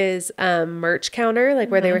to his merch counter,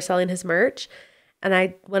 like where they were selling his merch. And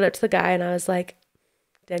I went up to the guy and I was like,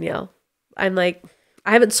 Danielle, I'm like,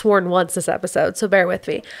 I haven't sworn once this episode, so bear with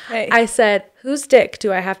me. Hey. I said, whose dick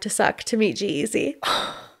do I have to suck to meet G-Eazy?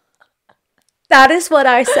 That is what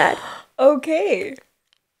I said. Okay.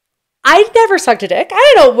 I never sucked a dick.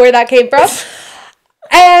 I don't know where that came from.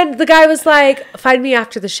 And the guy was like, find me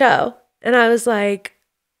after the show. And I was like,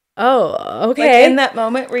 oh, okay. Like in that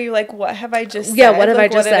moment where you're like, what have I just said? Yeah, what have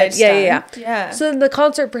like, I just said? Yeah. Yeah. So then the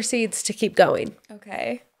concert proceeds to keep going.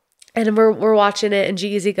 Okay. And we're watching it and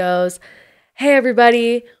G-Eazy goes, hey,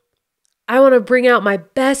 everybody, I want to bring out my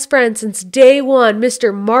best friend since day one,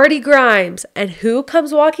 Mr. Marty Grimes. And who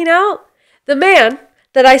comes walking out? The man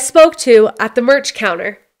that I spoke to at the merch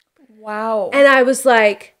counter. Wow. And I was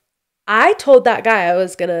like, I told that guy I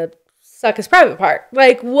was going to suck his private part.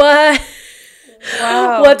 Like, what?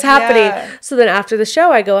 Wow. What's happening? Yeah. So then after the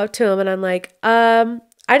show, I go up to him and I'm like, I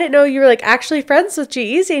didn't know you were like actually friends with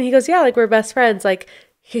G-Eazy. And he goes, yeah, like we're best friends. Like,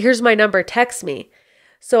 here's my number. Text me.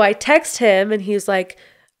 So I text him and he's like,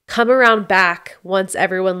 come around back once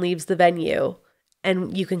everyone leaves the venue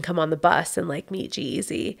and you can come on the bus and like meet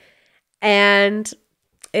G-Eazy. And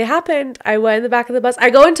it happened. I went in the back of the bus. I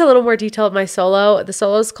go into a little more detail of my solo. The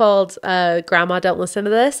solo is called Grandma Don't Listen to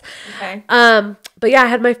This. Okay. But yeah, I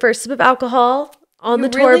had my first sip of alcohol on the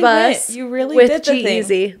tour bus. You really with did the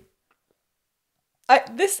G-Eazy.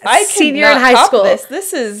 I Senior in high school.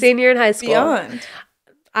 This is Senior in high school. beyond.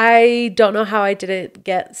 I don't know how I didn't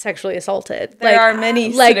get sexually assaulted. There are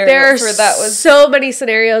many there are scenarios where that was so many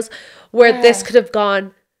scenarios where this could have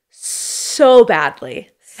gone so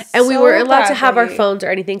badly. And we weren't allowed to have our phones or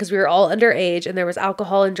anything because we were all underage and there was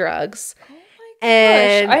alcohol and drugs. Oh my gosh.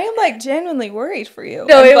 I am like genuinely worried for you.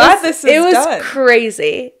 No, I'm glad this is done.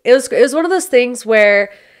 Crazy. It was one of those things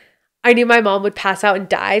where I knew my mom would pass out and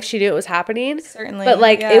die if she knew it was happening. Certainly. But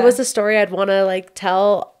like it was a story I'd want to like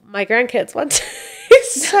tell my grandkids one day.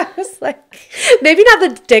 So I was like, maybe not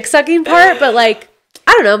the dick sucking part, but like,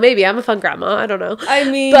 I don't know, maybe I'm a fun grandma. I don't know. I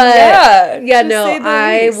mean, but yeah, no,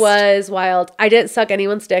 I was wild. I didn't suck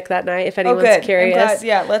anyone's dick that night, if anyone's curious.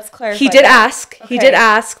 Yeah, let's clarify. He did ask. Okay. He did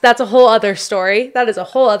ask. That's a whole other story. That is a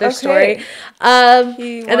whole other story. And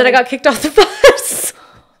then I got kicked off the bus.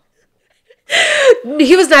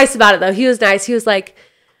 He was nice about it, though. He was nice. He was like,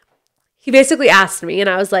 he basically asked me, and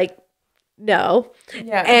I was like, no.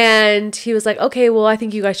 Yeah. And he was like, okay, well, I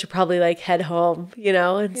think you guys should probably like head home, you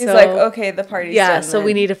know? And He's like, okay, the party's done so then.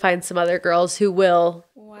 we need to find some other girls who will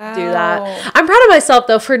do that. Wow. I'm proud of myself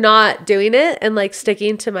though for not doing it and like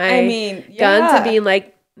sticking to my guns and being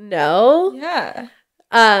like, no. Yeah.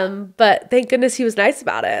 But thank goodness he was nice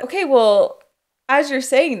about it. Okay, well, as you're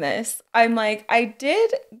saying this, I'm like, I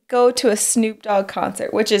did go to a Snoop Dogg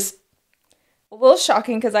concert, which is a little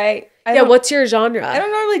shocking because what's your genre? I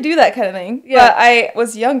don't normally do that kind of thing. Yeah. But I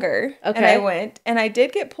was younger and I went and I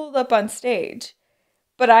did get pulled up on stage.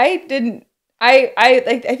 But I didn't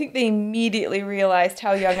I think they immediately realized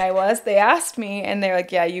how young I was. They asked me and they're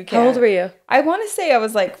like, yeah, you can. How old were you? I want to say I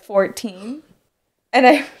was like 14.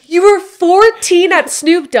 And You were 14 at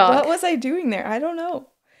Snoop Dogg. what was I doing there? I don't know.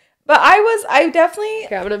 But I definitely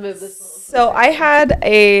Here, I'm gonna move this. So I had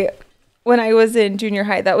when I was in junior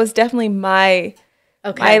high, that was definitely my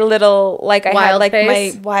little, like, I had like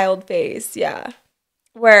my wild phase, yeah,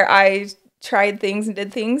 where I tried things and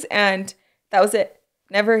did things, and that was it.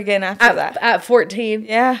 Never again after that. At 14,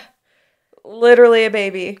 yeah, literally a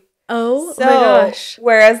baby. Oh So, my gosh!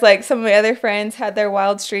 whereas like some of my other friends had their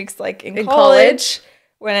wild streaks like in college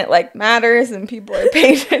when it like matters and people are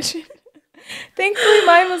paying attention. Thankfully,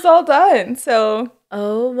 mine was all done. So.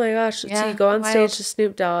 Oh my gosh! Yeah, so you go on stage to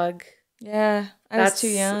Snoop Dogg. Yeah, I was too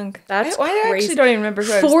young. That's I crazy. actually don't even remember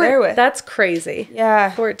who I was there with. That's crazy.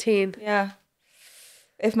 Yeah. 14. Yeah.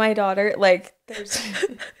 If my daughter, like, there's...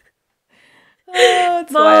 Oh,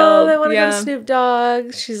 it's Mom, wild. I want to go to Snoop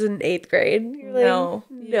Dogg. She's in 8th grade. You're like, No.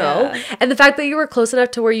 No. Yeah. And the fact that you were close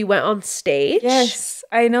enough to where you went on stage. Yes,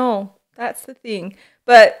 I know. That's the thing.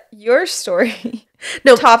 But your story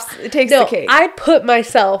it takes the cake. I put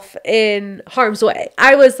myself in harm's way.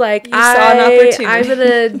 I was like, You saw an opportunity. I'm going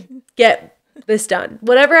to get this done.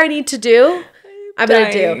 Whatever I need to do, I'm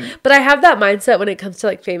going to do. But I have that mindset when it comes to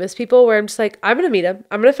like famous people where I'm just like, I'm going to meet them.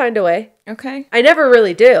 I'm going to find a way. Okay. I never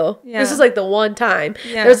really do. Yeah. This is like the one time.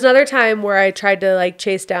 Yeah. There was another time where I tried to like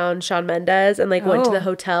chase down Shawn Mendes and like went to the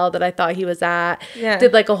hotel that I thought he was at. Yeah.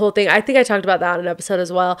 Did like a whole thing. I think I talked about that in an episode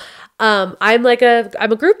as well. I'm a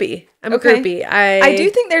groupie. I'm a groupie. I do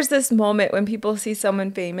think there's this moment when people see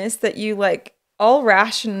someone famous that you like all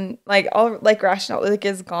rationality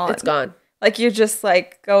is gone. It's gone. Like you just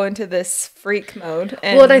like go into this freak mode.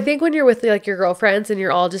 And Well, and I think when you're with like your girlfriends and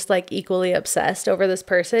you're all just like equally obsessed over this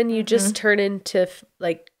person, you just turn into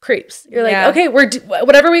like creeps. You're like, okay,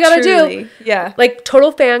 whatever we gotta do. Yeah. Like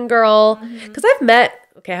total fangirl. Because I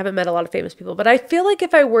haven't met a lot of famous people, but I feel like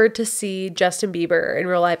if I were to see Justin Bieber in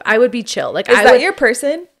real life, I would be chill. Like, is that your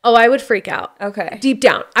person? Oh, I would freak out. Okay. Deep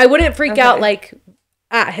down. I wouldn't freak out like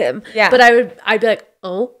at him. Yeah. But I'd be like,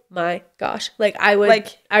 oh my gosh. Like I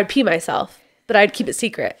would pee myself, but I'd keep it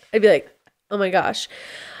secret. I'd be like, oh my gosh.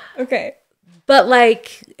 Okay. But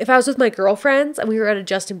like if I was with my girlfriends and we were at a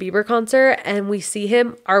Justin Bieber concert and we see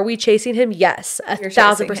him, are we chasing him? Yes,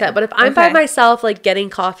 1,000%. But if I'm by myself, like getting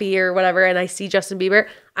coffee or whatever, and I see Justin Bieber,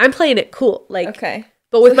 I'm playing it cool. Like, okay.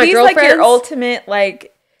 But with my girlfriends, like your ultimate,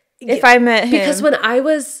 like, if I met him. Because when I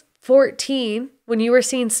was 14, when you were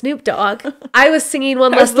seeing Snoop Dogg, I was singing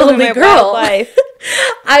One Less Lonely Girl.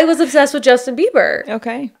 I was obsessed with Justin Bieber.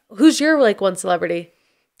 Okay. Who's your like one celebrity?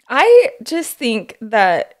 I just think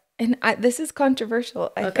that, and this is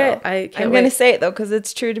controversial. I'm going to say it though, because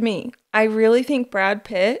it's true to me. I really think Brad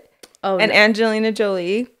Pitt and Angelina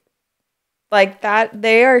Jolie, like that,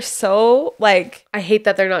 they are so like. I hate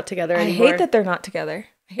that they're not together anymore. I hate that they're not together.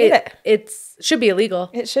 I hate it. It should be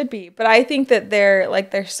illegal. It should be. But I think that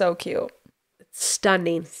they're so cute. It's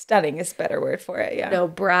stunning. Stunning is a better word for it. Yeah. No,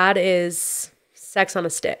 Brad is sex on a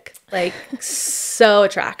stick. Like so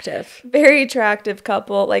attractive. Very attractive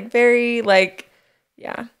couple. Like very like,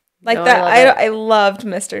 yeah. Like no, that. I loved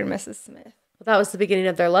Mr. and Mrs. Smith. Well, that was the beginning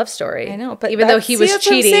of their love story. I know, but even though he was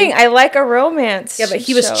cheating. I like a romance. Yeah, but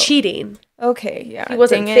he was cheating. Okay, yeah. He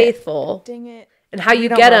wasn't faithful. Dang it. And how you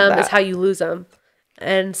get him is how you lose him.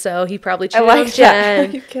 And so he probably cheated on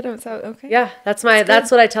Jen. You get him. Okay. Yeah, that's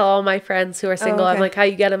what I tell all my friends who are single. I'm like, how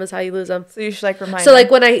you get him is how you lose them. So you should like remind. So like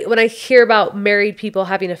when I hear about married people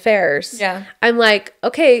having affairs, I'm like,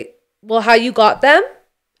 okay, well, how you got them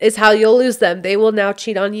is how you'll lose them. They will now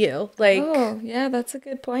cheat on you. Like, oh yeah, that's a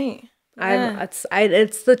good point. Yeah.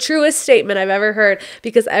 It's the truest statement I've ever heard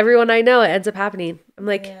because everyone I know it ends up happening. I'm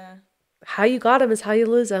like, how you got them is how you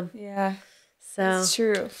lose them. Yeah, so it's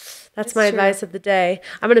true. That's my advice of the day.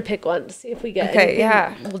 I'm going to pick one to see if we get anything.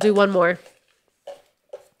 Yeah. We'll do one more.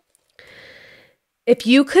 If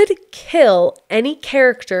you could kill any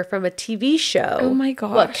character from a TV show, oh my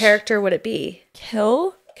gosh, what character would it be?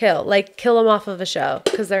 Kill? Like kill them off of a show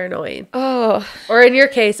because they're annoying. Oh. Or in your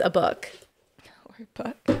case, a book. Or a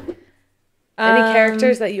book. Any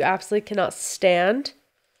characters that you absolutely cannot stand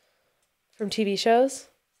from TV shows?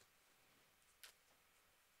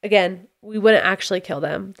 Again, we wouldn't actually kill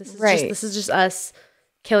them. This is just us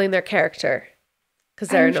killing their character because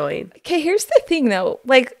they're annoying. Okay, here's the thing though.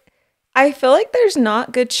 Like, I feel like there's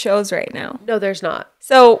not good shows right now. No, there's not.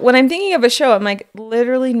 So when I'm thinking of a show, I'm like,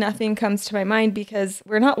 literally nothing comes to my mind because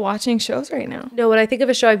we're not watching shows right now. No, when I think of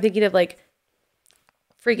a show, I'm thinking of like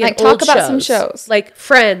freaking like old talk about shows. some shows. Like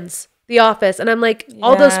Friends, The Office. And I'm like,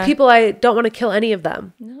 all those people, I don't want to kill any of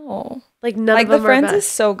them. No. Like none like of them The Friends are bad. is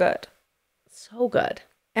so good. So good.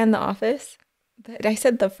 And The Office. I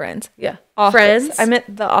said The Friends. Yeah. Office. Friends. I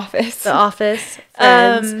meant The Office. The Office.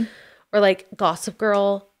 Friends. Or like Gossip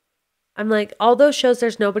Girl. I'm like, all those shows,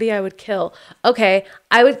 there's nobody I would kill. Okay,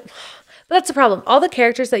 I would, but that's the problem. All the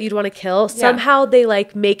characters that you'd want to kill, somehow they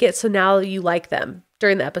like make it so now you like them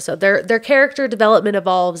during the episode. Their character development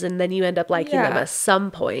evolves and then you end up liking them at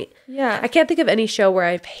some point. Yeah. I can't think of any show where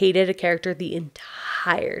I've hated a character the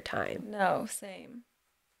entire time. No, same.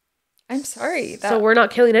 I'm sorry. So we're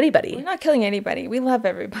not killing anybody. We're not killing anybody. We love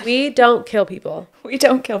everybody. We don't kill people. We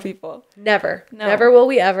don't kill people. Never. No. Never will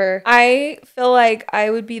we ever. I feel like I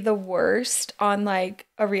would be the worst on like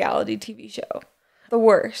a reality TV show. The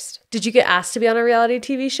worst. Did you get asked to be on a reality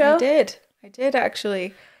TV show? I did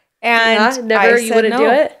actually. And never, you wouldn't do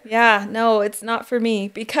it? Yeah, no, it's not for me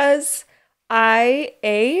because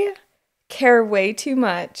I care way too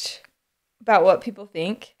much about what people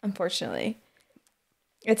think, unfortunately.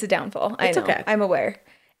 It's a downfall. I know. Okay. I'm aware.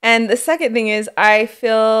 And the second thing is I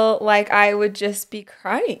feel like I would just be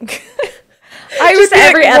crying. I would be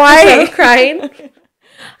every episode crying.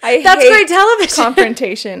 That's great television.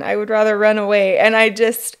 Confrontation. I would rather run away. And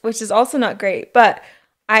which is also not great, but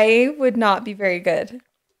I would not be very good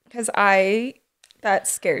because that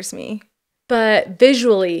scares me. But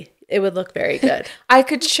visually, it would look very good. I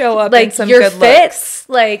could show up like in some your good fits, looks.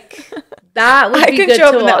 Like that would be good to watch. I could show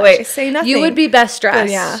up in that way. Say nothing. You would be best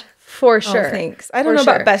dressed. Yeah. For sure. Thanks. I don't know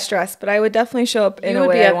about best dressed, but I would definitely show up in a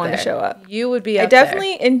way I want to show up. You would be up I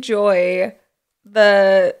definitely enjoy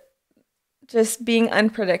the just being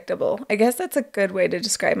unpredictable. I guess that's a good way to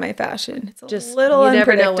describe my fashion. It's just a little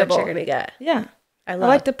unpredictable. You never know what you're going to get. Yeah. I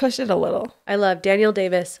like to push it a little. I love Danielle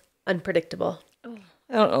Davis, Unpredictable.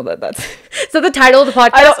 I don't know that's... So the title of the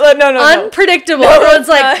podcast? No. Unpredictable. Everyone's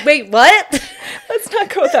like, wait, what? Let's not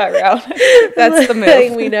go that route. That's the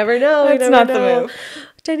move. We never know. That's not the move.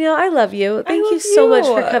 Danielle, I love you. Thank you so much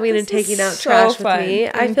for coming and taking out trash with me.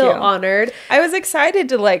 I feel honored. I was excited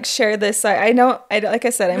to like share this side. I know, like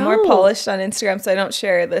I said, I'm more polished on Instagram, so I don't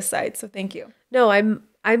share this side. So thank you. No,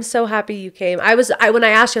 I'm so happy you came. When I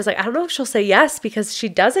asked you, I was like, I don't know if she'll say yes because she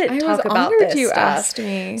doesn't talk about this you stuff. Asked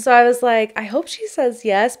me. So I was like, I hope she says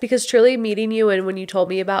yes because truly meeting you and when you told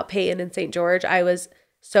me about Peyton and St. George, I was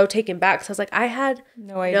so taken back. So I was like, I had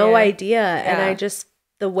no idea. Yeah. And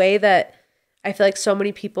the way that I feel like so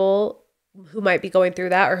many people who might be going through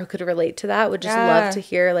that or who could relate to that would just love to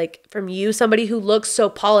hear like from you, somebody who looks so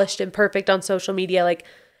polished and perfect on social media, like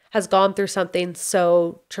has gone through something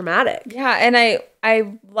so traumatic. Yeah. And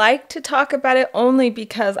I like to talk about it only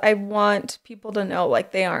because I want people to know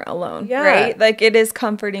like they aren't alone. Yeah. Right. Like it is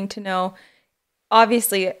comforting to know,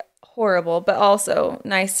 obviously horrible, but also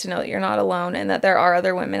nice to know that you're not alone and that there are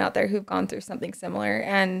other women out there who've gone through something similar.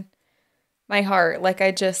 And my heart, like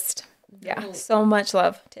so much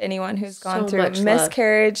love to anyone who's gone through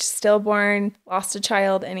miscarriage, stillborn, lost a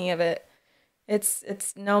child, any of it.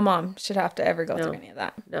 It's no mom should have to ever go through any of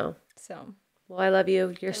that. No. So, well, I love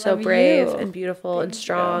you. You're so brave and beautiful and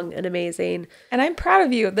strong and amazing. And I'm proud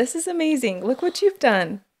of you. This is amazing. Look what you've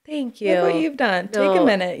done. Thank you. Look what you've done. Take a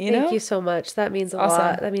minute, Thank you so much. That means a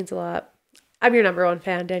lot. That means a lot. I'm your number one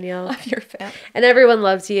fan, Danielle. I'm your fan. And everyone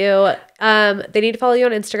loves you. They need to follow you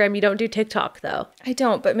on Instagram. You don't do TikTok, though. I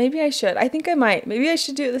don't, but maybe I should. I think I might. Maybe I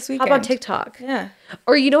should do it this weekend. How about TikTok? Yeah.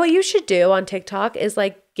 Or you know what you should do on TikTok is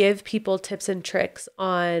like give people tips and tricks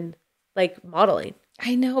on like modeling.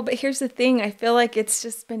 I know, but here's the thing. I feel like it's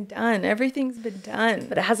just been done. Everything's been done.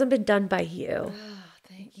 But it hasn't been done by you.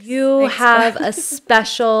 You have a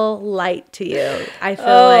special light to you. I feel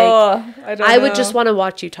like I would just want to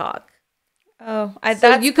watch you talk. Oh,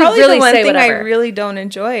 that's you could probably really the one thing whatever. I really don't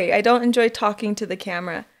enjoy. I don't enjoy talking to the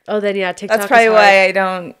camera. Oh, then TikTok. That's probably why I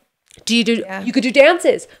don't. Do you do? Yeah. You could do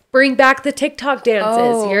dances. Bring back the TikTok dances.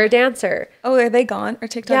 Oh. You're a dancer. Oh, are they gone? Or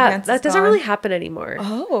TikTok dances? That doesn't really happen anymore.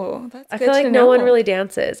 Oh, that's. I feel like no one really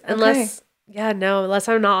dances unless. Unless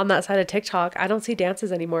I'm not on that side of TikTok, I don't see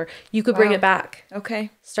dances anymore. You could bring it back.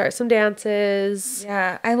 Okay. Start some dances.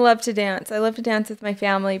 Yeah, I love to dance. I love to dance with my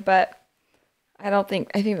family, but I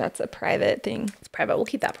think that's a private thing. It's private. We'll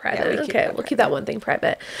keep that private. Yeah, we'll keep that one thing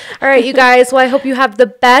private. All right, you guys. Well, I hope you have the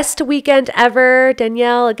best weekend ever.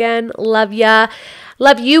 Danielle, again, love ya.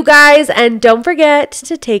 Love you guys. And don't forget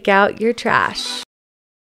to take out your trash.